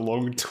Night of the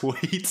Long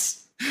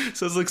Tweets.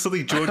 Sounds like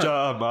something George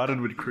R. R.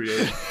 Martin would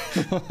create.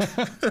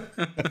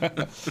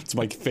 It's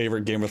my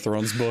favorite Game of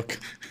Thrones book.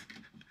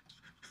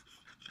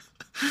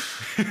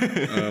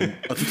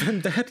 Other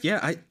than that, yeah,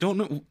 I don't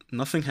know.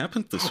 Nothing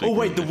happened this week. Oh,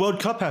 wait, the really. World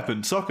Cup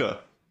happened. Soccer.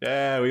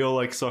 Yeah, we all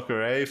like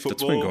soccer, eh? Football.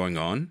 That's been going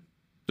on.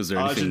 Is there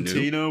anything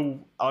new?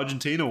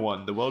 Argentina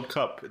won the World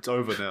Cup. It's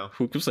over now.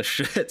 Who gives a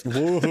shit?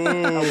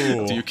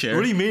 Woohoo! Do you care?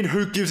 What do you mean?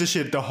 Who gives a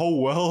shit? The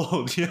whole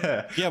world.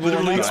 Yeah. Yeah, but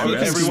we're Literally not speaking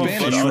everyone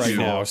Spanish but us. right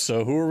now,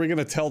 so who are we going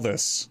to tell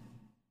this?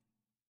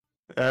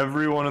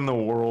 Everyone in the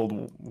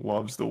world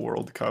loves the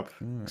World Cup,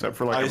 except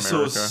for like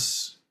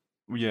America.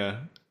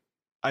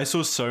 I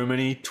saw so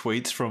many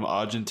tweets from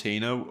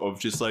Argentina of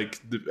just like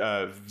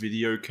the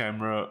video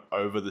camera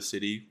over the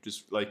city,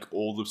 just like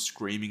all the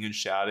screaming and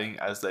shouting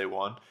as they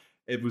won.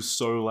 It was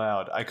so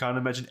loud. I can't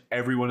imagine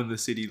everyone in the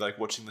city like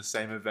watching the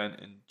same event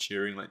and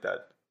cheering like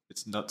that.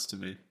 It's nuts to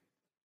me.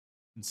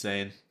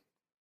 Insane.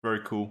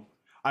 Very cool.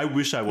 I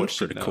wish I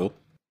watched it. Pretty now. cool.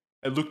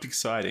 It looked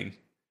exciting,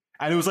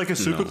 and it was like a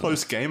super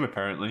close game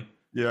apparently.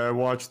 Yeah, I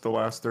watched the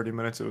last 30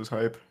 minutes. It was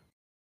hype.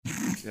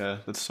 Yeah,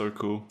 that's so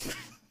cool.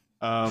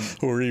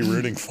 Who are you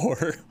rooting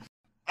for?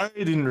 I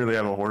didn't really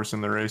have a horse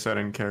in the race. I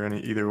didn't care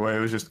either way. It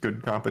was just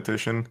good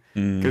competition.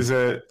 Because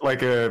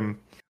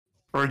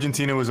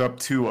Argentina was up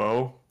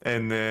 2-0,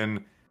 and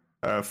then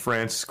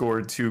France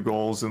scored 2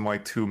 goals in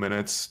like 2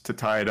 minutes to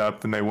tie it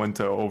up. Then they went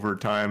to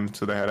overtime,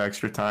 so they had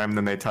extra time.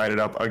 Then they tied it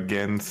up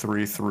again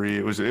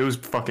 3-3. It was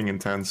fucking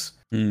intense.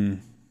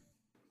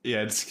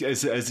 Yeah, it's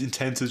as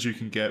intense as you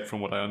can get from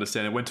what I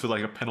understand. It went to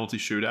like a penalty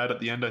shootout at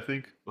the end, I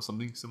think, or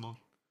something similar.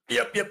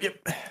 Yep.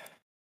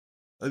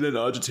 And then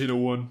Argentina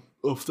won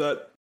off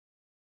that.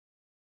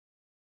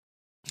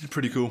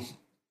 Pretty cool.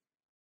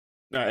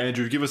 All right,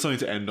 Andrew, give us something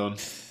to end on.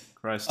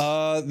 Christ.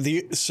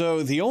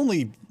 The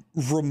only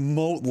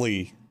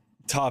remotely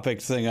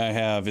topic thing I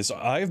have is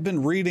I've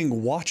been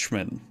reading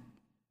Watchmen.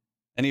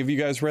 Any of you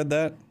guys read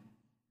that?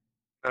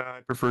 I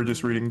prefer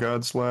just reading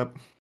Godslap.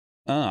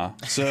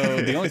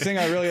 So the only thing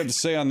I really have to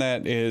say on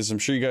that is I'm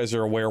sure you guys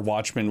are aware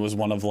Watchmen was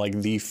one of like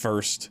the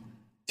first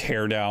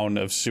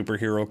teardown of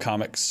superhero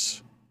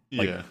comics.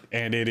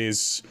 And it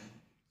is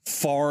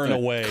far and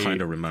away. I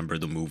kind of remember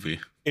the movie.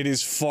 It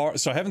is far.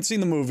 So I haven't seen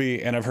the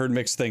movie, and I've heard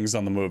mixed things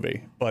on the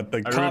movie. But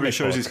the comic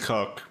shows his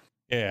cock.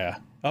 Yeah.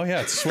 Oh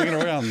yeah, it's swinging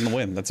around in the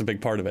wind. That's a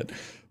big part of it.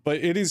 But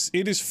it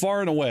is far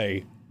and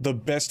away the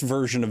best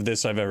version of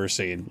this I've ever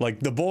seen. Like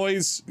The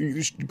Boys,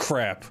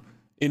 crap.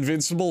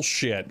 Invincible,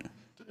 shit.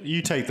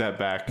 You take that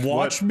back.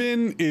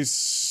 Watchmen is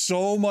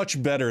so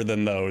much better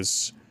than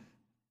those.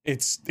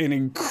 It's an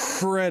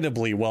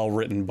incredibly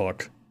well-written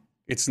book.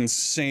 It's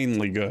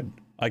insanely good.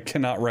 I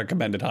cannot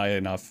recommend it high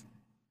enough.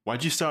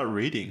 Why'd you start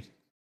reading?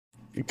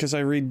 Because I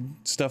read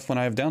stuff when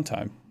I have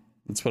downtime.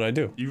 That's what I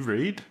do. You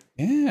read?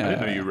 Yeah. I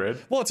didn't know you read.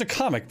 Well, it's a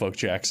comic book,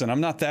 Jackson.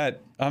 I'm not that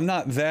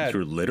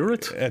You're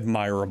literate?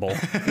 admirable.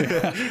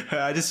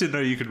 I just didn't know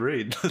you could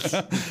read. That's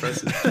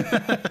impressive.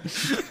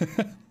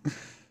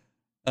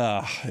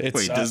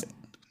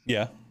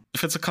 Yeah.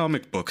 If it's a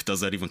comic book,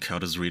 does that even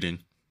count as reading?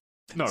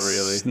 Not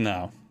really.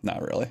 No,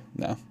 not really.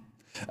 No.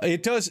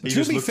 It does. You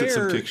just looked at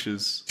some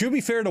pictures. To be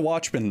fair to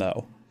Watchmen,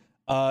 though,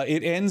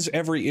 it ends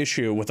every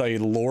issue with a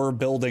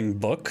lore-building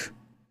book.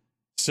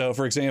 So,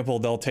 for example,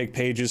 they'll take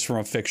pages from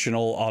a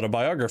fictional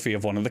autobiography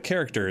of one of the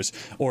characters,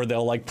 or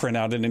they'll like print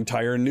out an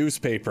entire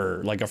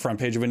newspaper, like a front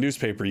page of a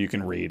newspaper you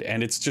can read,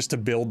 and it's just to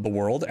build the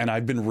world. And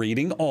I've been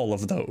reading all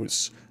of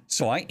those,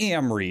 so I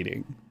am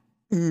reading.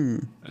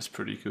 That's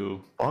pretty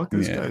cool. Fuck,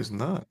 this guy's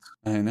nuts.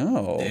 I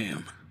know.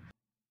 Damn.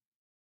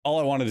 All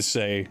I wanted to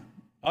say,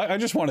 I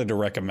just wanted to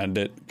recommend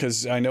it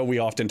because I know we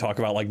often talk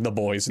about like The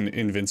Boys and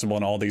Invincible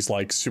and all these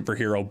like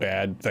superhero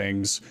bad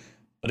things.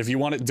 But if you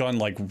want it done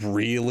like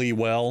really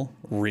well,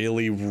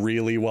 really,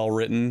 really well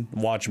written,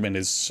 Watchmen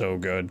is so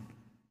good.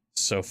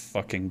 So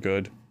fucking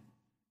good.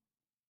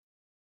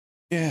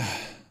 Yeah,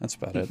 that's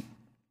about it.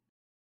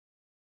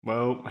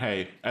 Well,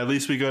 hey, at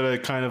least we got a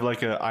kind of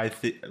like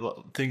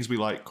things we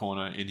like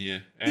corner in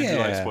here. Andrew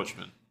likes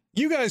Watchmen.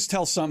 You guys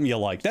tell something you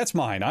like. That's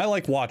mine. I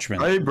like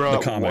Watchmen. I brought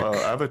the comic.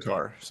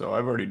 Avatar, so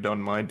I've already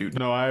done my duty.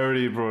 No, I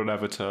already brought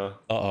Avatar.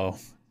 Uh-oh.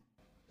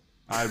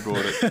 I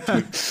brought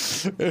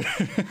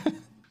it.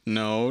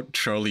 No,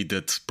 Charlie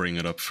did bring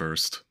it up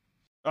first.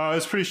 Oh, I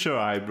was pretty sure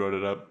I brought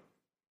it up.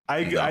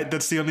 I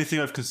that's the only thing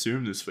I've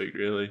consumed this week,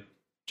 really.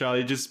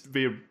 Charlie, just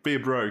be a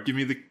bro. Give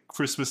me the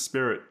Christmas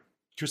spirit.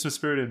 Christmas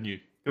spirit in you.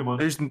 Come on.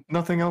 There's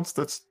nothing else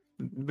that's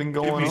been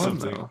going on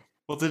now.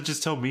 Well, then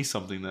just tell me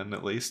something then,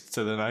 at least,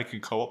 so then I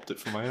can co-opt it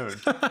for my own.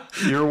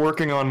 You're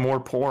working on more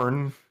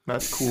porn.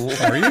 That's cool.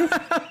 Are you?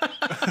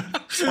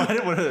 I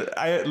didn't want to.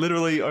 I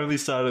literally only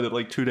started it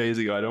like 2 days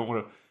ago.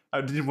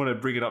 I didn't want to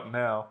bring it up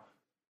now.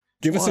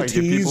 Give us a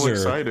teaser. Get people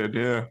excited,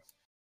 yeah.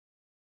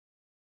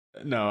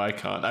 No, I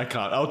can't.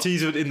 I'll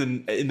tease it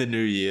in the new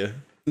year.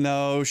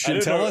 No, I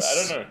don't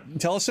know.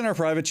 Tell us in our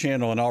private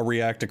channel, and I'll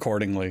react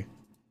accordingly.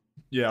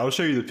 Yeah, I'll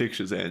show you the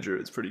pictures, Andrew.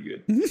 It's pretty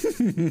good.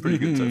 Pretty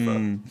good so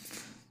far.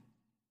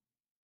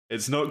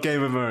 It's not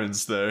Game of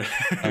Thrones, though.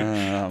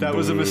 That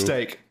was a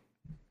mistake.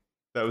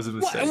 That was a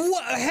mistake.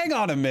 What? Hang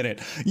on a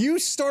minute. You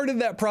started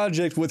that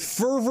project with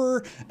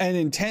fervor and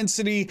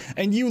intensity,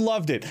 and you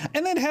loved it.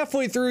 And then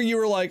halfway through, you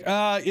were like,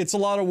 it's a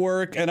lot of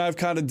work, and I've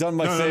kind of done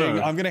my thing.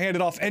 No. I'm going to hand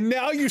it off. And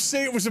now you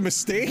say it was a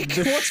mistake?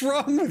 What's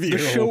wrong with you? The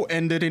show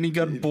ended, and he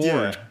got bored.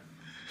 Yeah.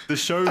 The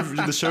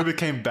show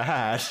became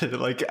bad.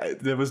 Like,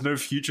 there was no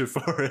future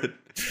for it.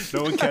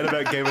 No one cared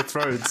about Game of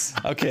Thrones.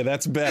 Okay,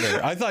 that's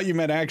better. I thought you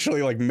meant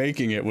actually, like,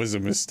 making it was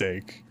a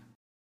mistake.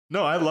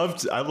 No, I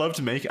love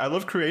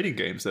creating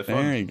games. They're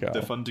fun. There you go.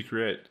 They're fun to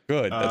create.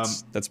 Good.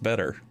 That's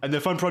better. And they're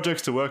fun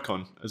projects to work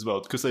on as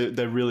well because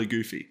they're really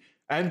goofy.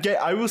 And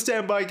I will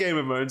stand by Game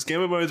of Thrones.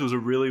 Game of Thrones was a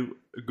really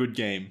good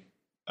game.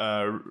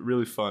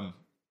 Really fun.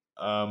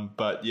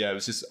 But yeah, it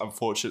was just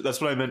unfortunate.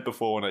 That's what I meant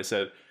before when I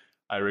said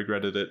I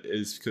regretted it,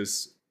 is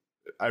because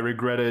I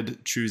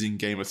regretted choosing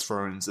Game of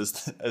Thrones as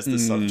the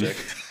subject.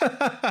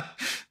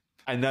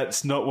 And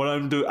that's not what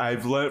I'm doing.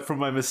 I've learned from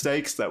my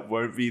mistakes. That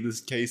won't be the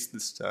case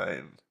this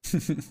time.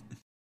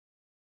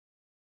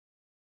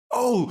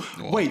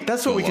 Wait,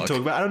 that's what we can talk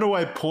about. I don't know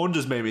why porn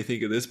just made me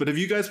think of this, but have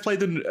you guys played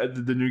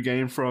the new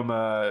game from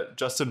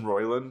Justin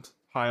Roiland,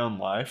 High on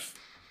Life?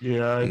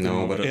 Yeah,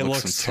 no, but it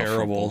looks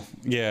terrible.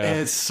 Yeah,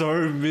 it's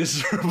so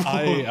miserable.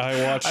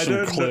 I watched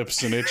some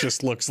clips, and it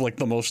just looks like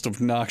the most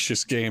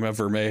obnoxious game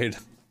ever made.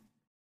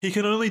 He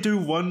can only do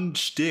one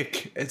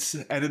shtick. It's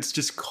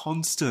just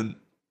constant.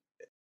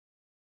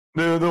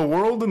 The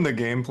world and the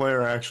gameplay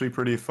are actually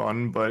pretty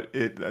fun, but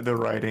the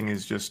writing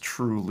is just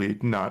truly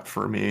not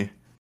for me.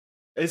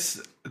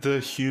 It's the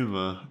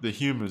humor. The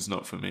humor's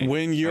not for me.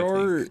 When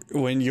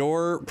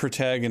your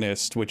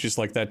protagonist, which is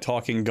like that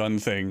talking gun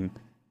thing,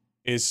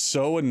 is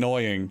so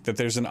annoying that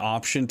there's an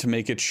option to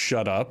make it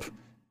shut up,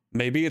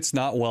 maybe it's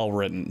not well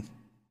written.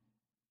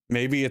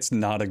 Maybe it's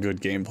not a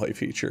good gameplay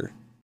feature.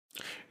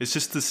 It's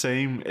just the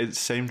same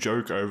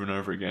joke over and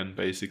over again,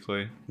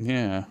 basically.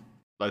 Yeah.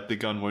 Like the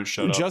gun won't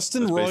shut up.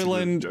 Justin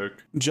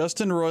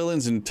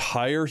Roiland's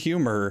entire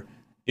humor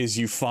is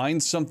you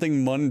find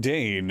something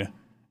mundane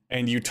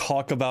and you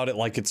talk about it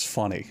like it's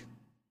funny.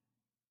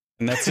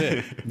 And that's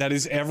it. That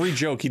is every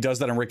joke. He does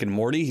that on Rick and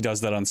Morty. He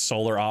does that on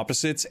Solar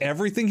Opposites.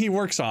 Everything he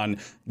works on,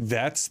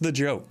 that's the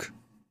joke.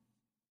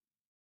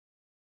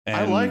 And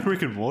I like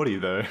Rick and Morty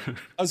though.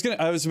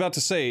 I was about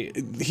to say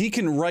he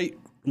can write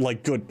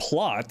like good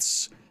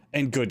plots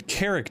and good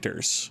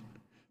characters,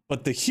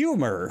 but the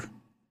humor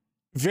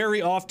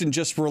very often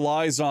just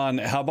relies on,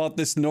 how about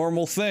this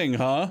normal thing,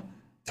 huh?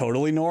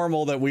 Totally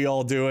normal that we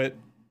all do it.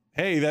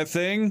 Hey, that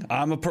thing,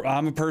 I'm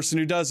a person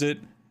who does it,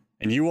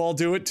 and you all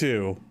do it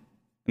too.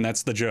 And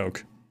that's the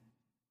joke.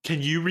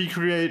 Can you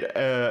recreate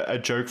a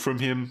joke from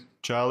him,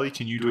 Charlie?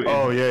 Can you do it?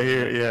 Oh,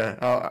 yeah.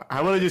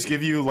 How about I just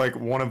give you like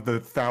one of the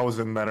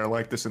 1,000 that are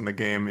like this in the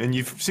game? And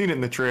you've seen it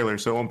in the trailer,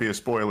 so it won't be a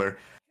spoiler.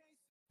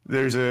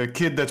 There's a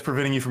kid that's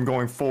preventing you from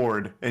going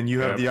forward, and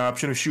you have the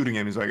option of shooting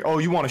him. He's like, oh,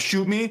 you want to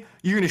shoot me?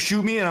 You're going to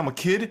shoot me, and I'm a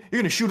kid?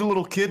 You're going to shoot a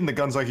little kid? And the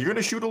gun's like, you're going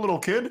to shoot a little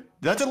kid?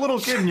 That's a little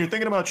kid, and you're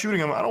thinking about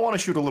shooting him. I don't want to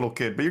shoot a little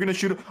kid, but you're going to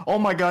shoot. Oh,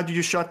 my God, you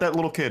just shot that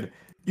little kid.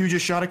 You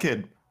just shot a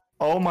kid.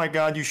 Oh, my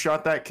God, you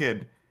shot that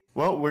kid.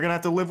 Well, we're going to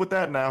have to live with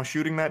that now,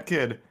 shooting that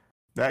kid.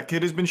 That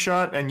kid has been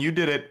shot, and you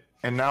did it,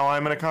 and now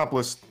I'm an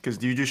accomplice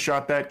because you just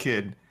shot that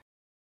kid.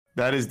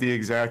 That is the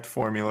exact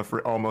formula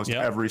for almost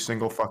every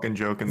single fucking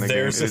joke in the game.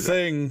 There's a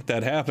thing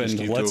that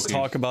happened. Let's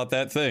talk about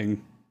that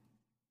thing.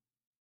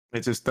 It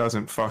just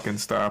doesn't fucking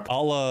stop.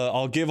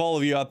 I'll give all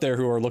of you out there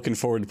who are looking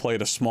forward to play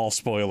it a small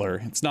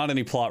spoiler. It's not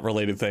any plot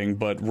related thing,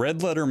 but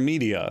Red Letter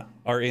Media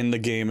are in the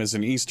game as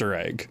an Easter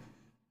egg.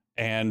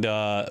 And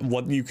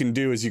what you can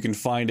do is you can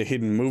find a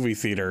hidden movie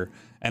theater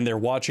and they're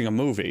watching a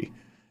movie.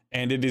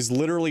 And it is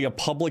literally a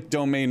public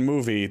domain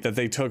movie that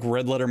they took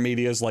Red Letter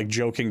Media's like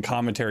joking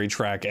commentary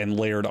track and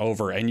layered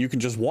over, and you can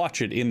just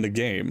watch it in the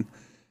game.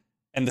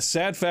 And the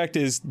sad fact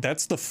is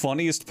that's the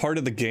funniest part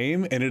of the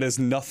game, and it has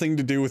nothing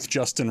to do with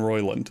Justin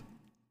Roiland.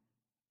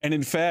 And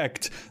in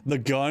fact, the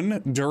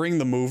gun during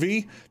the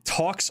movie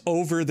talks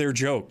over their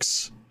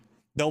jokes.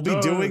 They'll be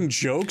doing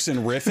jokes and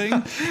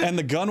riffing, and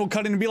the gun will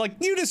cut in and be like,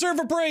 you deserve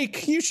a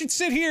break. You should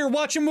sit here,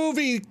 watch a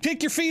movie,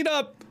 pick your feet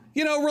up,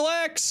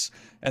 relax.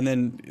 And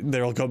then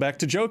they'll go back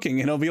to joking,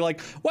 and it'll be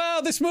like,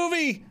 wow, this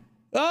movie,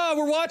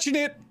 we're watching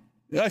it.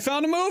 I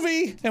found a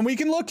movie, and we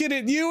can look at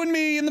it, you and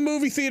me in the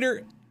movie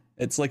theater.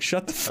 It's like,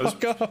 shut the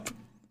fuck up.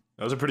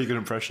 That was a pretty good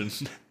impression.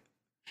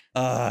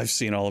 I've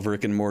seen all of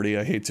Rick and Morty,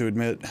 I hate to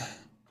admit.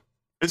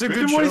 It's a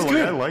good show.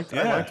 I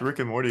liked Rick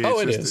and Morty.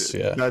 It is.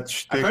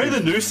 I heard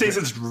the new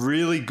season's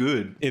really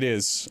good. It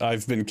is.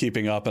 I've been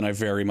keeping up, and I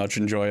very much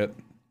enjoy it.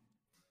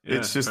 Yeah,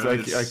 it's just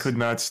like I could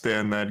not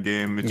stand that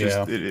game.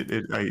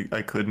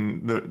 I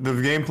couldn't. The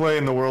gameplay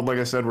and the world, like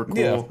I said, were cool.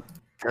 Yeah.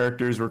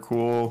 Characters were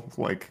cool.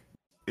 Like,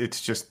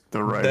 it's just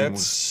the writing.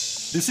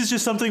 This is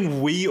just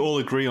something we all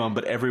agree on,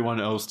 but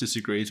everyone else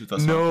disagrees with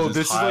us. No,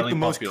 this is like the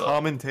most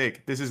common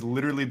take. This is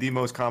literally the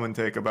most common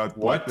take about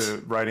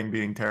the writing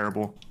being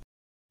terrible.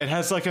 It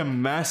has like a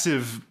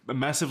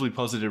massively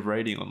positive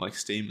rating on like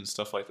Steam and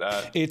stuff like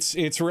that.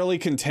 It's really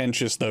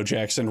contentious though,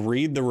 Jackson.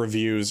 Read the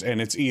reviews, and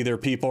it's either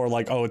people are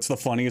like, oh, it's the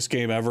funniest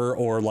game ever,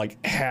 or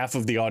like half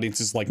of the audience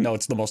is like, no,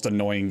 it's the most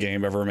annoying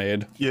game ever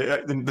made.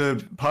 Yeah,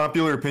 the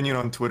popular opinion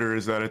on Twitter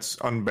is that it's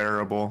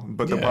unbearable,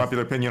 but the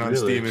popular opinion on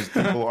Steam is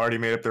people already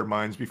made up their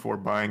minds before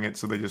buying it,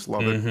 so they just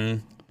love it.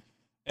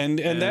 And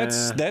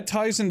that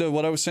ties into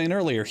what I was saying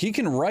earlier. He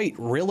can write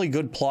really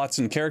good plots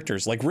and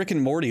characters. Like Rick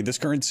and Morty, this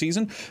current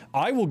season,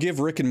 I will give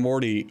Rick and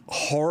Morty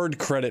hard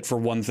credit for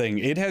one thing.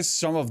 It has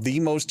some of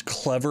the most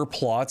clever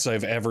plots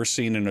I've ever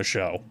seen in a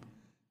show.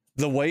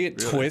 The way it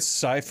twists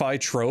sci-fi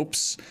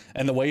tropes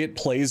and the way it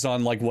plays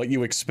on like what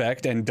you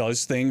expect and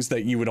does things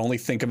that you would only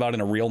think about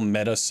in a real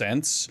meta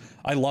sense.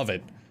 I love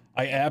it.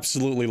 I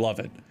absolutely love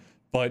it.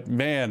 But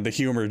man, the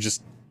humor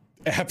just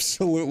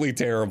absolutely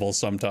terrible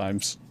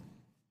sometimes.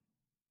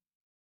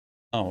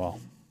 Oh well.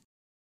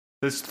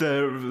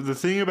 The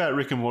thing about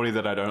Rick and Morty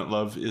that I don't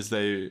love is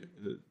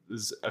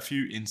there's a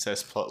few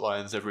incest plot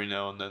lines every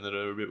now and then that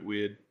are a bit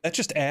weird. That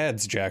just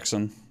adds,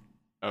 Jackson.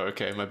 Oh,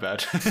 okay, my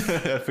bad.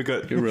 I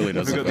forgot. It really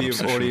does. I forgot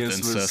the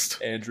audience was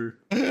Andrew.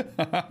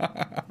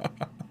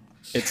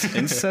 It's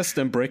incest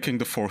and breaking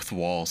the fourth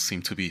wall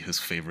seem to be his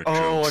favorite jokes.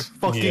 Oh, I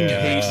fucking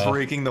hate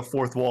breaking the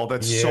fourth wall.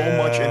 That's so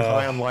much in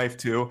High on Life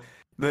too.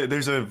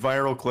 There's a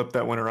viral clip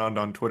that went around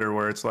on Twitter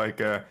where it's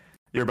like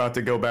you're about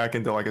to go back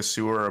into like a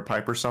sewer or a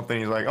pipe or something.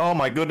 He's like, oh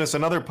my goodness,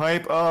 another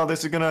pipe. Oh,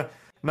 this is going to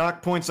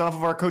knock points off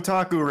of our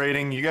Kotaku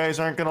rating. You guys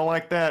aren't going to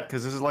like that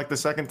because this is like the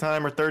second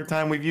time or third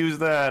time we've used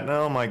that.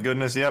 Oh my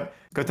goodness. Yep.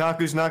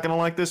 Kotaku's not going to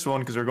like this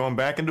one because we're going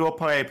back into a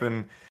pipe.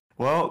 And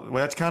well,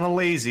 that's kind of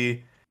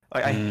lazy.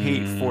 I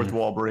hate fourth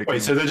wall breaking.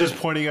 Wait, so they're just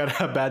pointing out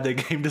how bad their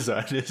game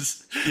design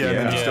is? Yeah, and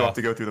then you still have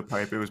to go through the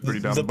pipe. It was pretty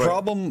dumb. The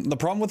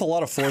problem with a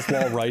lot of fourth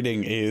wall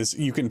writing is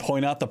you can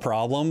point out the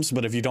problems,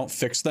 but if you don't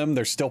fix them,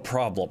 there's still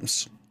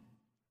problems.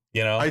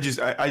 You know?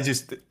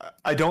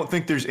 I don't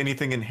think there's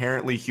anything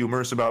inherently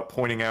humorous about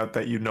pointing out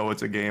that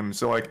it's a game.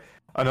 So like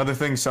another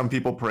thing some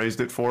people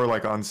praised it for,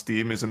 like on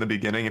Steam, is in the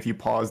beginning, if you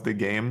pause the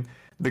game,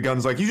 the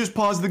gun's like, you just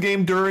pause the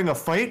game during a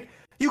fight?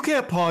 You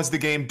can't pause the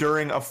game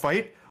during a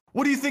fight.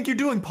 What do you think you're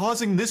doing,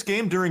 pausing this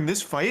game during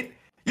this fight?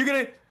 You're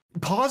gonna...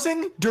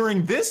 Pausing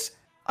during this?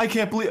 I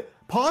can't believe...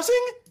 Pausing?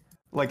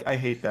 Like, I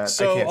hate that.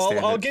 So I can't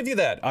stand I'll it. give you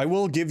that. I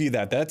will give you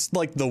that. That's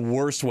like the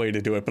worst way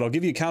to do it, but I'll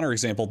give you a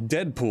counterexample.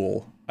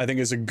 Deadpool, I think,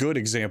 is a good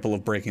example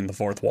of breaking the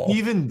fourth wall.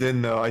 Even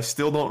then, though, I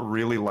still don't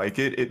really like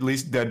it. At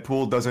least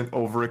Deadpool doesn't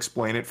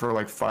over-explain it for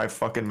like 5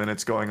 fucking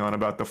minutes going on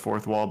about the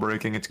fourth wall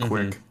breaking. It's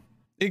quick.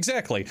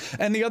 Exactly.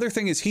 And the other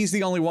thing is he's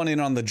the only one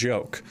in on the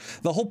joke.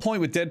 The whole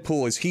point with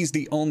Deadpool is he's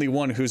the only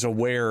one who's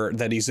aware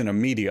that he's in a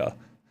media.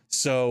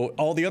 So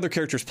all the other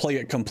characters play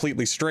it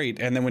completely straight,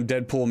 and then when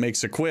Deadpool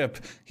makes a quip,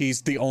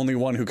 he's the only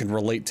one who can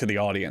relate to the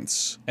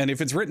audience. And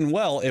if it's written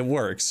well, it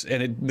works,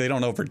 and they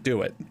don't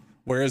overdo it.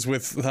 Whereas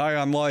with High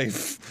on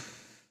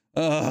Life,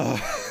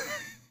 oh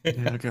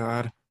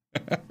God.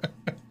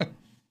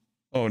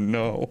 Oh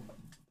no.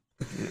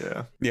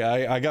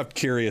 Yeah, I got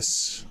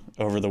curious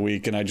over the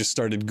week, and I just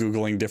started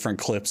Googling different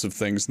clips of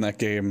things in that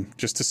game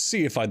just to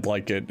see if I'd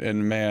like it,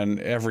 and man,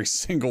 every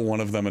single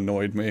one of them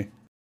annoyed me.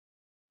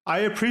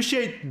 I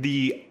appreciate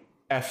the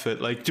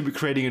effort, like, to be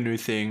creating a new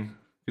thing,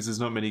 because there's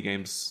not many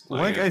games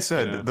like I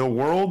said, the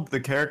world,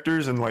 the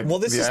characters, and like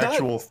this the is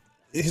actual not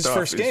his stuff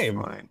first is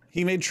game. fine.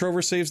 He made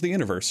Trover Saves the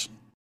Universe.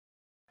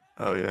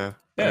 Oh yeah,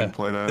 I didn't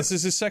play that. This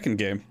is his second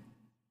game.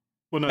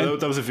 Well, no,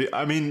 that was but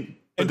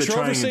And they're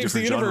Trover trying Saves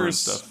the different genre and Universe.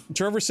 stuff.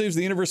 Trover Saves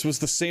the Universe was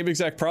the same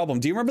exact problem.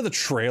 Do you remember the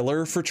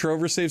trailer for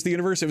Trover Saves the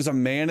Universe? It was a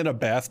man in a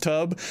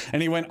bathtub,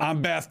 and he went,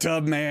 "I'm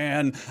bathtub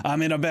man.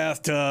 I'm in a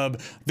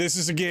bathtub. This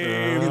is a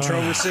game.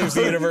 Trover Saves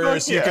the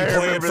Universe. You can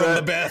play it from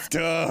the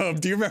bathtub."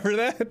 Do you remember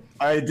that?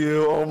 I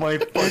do. Oh my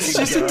fucking It's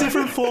just God. a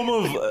different form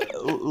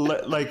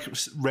of like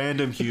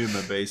random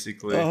humor,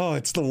 basically. Oh,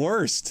 it's the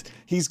worst.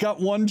 He's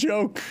got one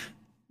joke.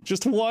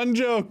 Just one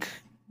joke.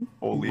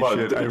 Holy Well,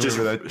 shit! I just-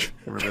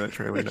 remember that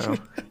trailer now.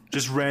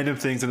 Just random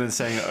things and then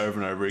saying it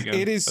over and over again.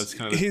 It is That's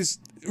kind of his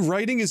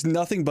writing is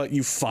nothing but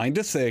you find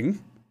a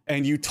thing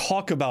and you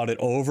talk about it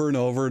over and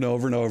over and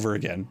over and over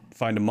again.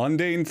 Find a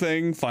mundane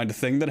thing, find a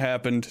thing that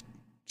happened,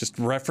 just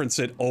reference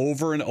it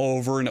over and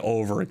over and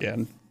over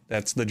again.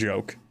 That's the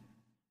joke.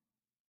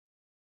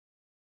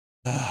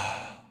 All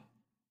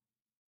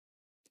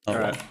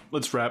right,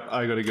 let's wrap.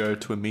 I gotta go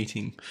to a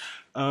meeting.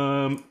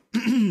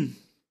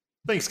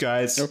 Thanks,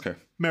 guys. Okay.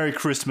 Merry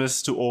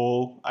Christmas to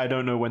all. I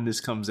don't know when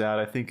this comes out.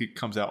 I think it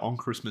comes out on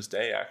Christmas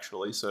Day,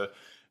 actually. So,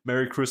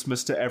 Merry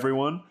Christmas to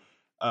everyone.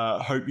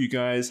 Hope you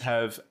guys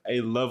have a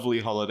lovely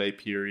holiday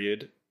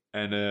period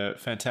and a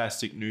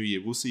fantastic new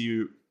year. We'll see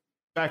you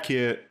back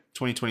here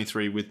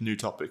 2023 with new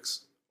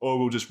topics. Or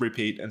we'll just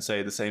repeat and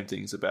say the same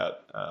things about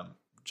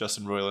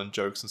Justin Roiland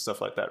jokes and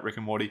stuff like that. Rick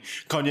and Morty.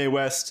 Kanye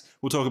West.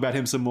 We'll talk about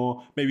him some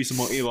more. Maybe some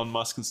more Elon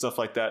Musk and stuff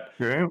like that.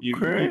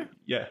 Great.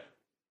 Yeah.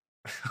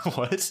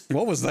 What?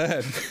 What was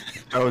that?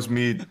 That was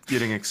me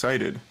getting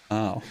excited.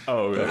 Oh.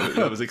 Oh,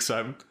 that was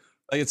excitement.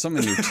 I get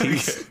something in your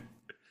teeth.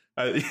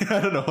 I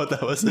don't know what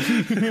that was. So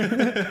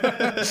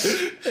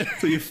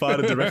you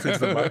farted directly to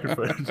the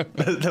microphone.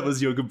 That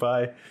was your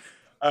goodbye.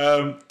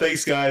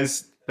 Thanks,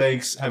 guys.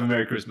 Thanks. Have a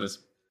Merry Christmas.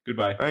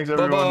 Goodbye. Thanks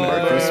everyone. Bye-bye.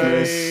 Merry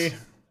Christmas.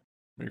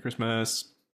 Merry Christmas.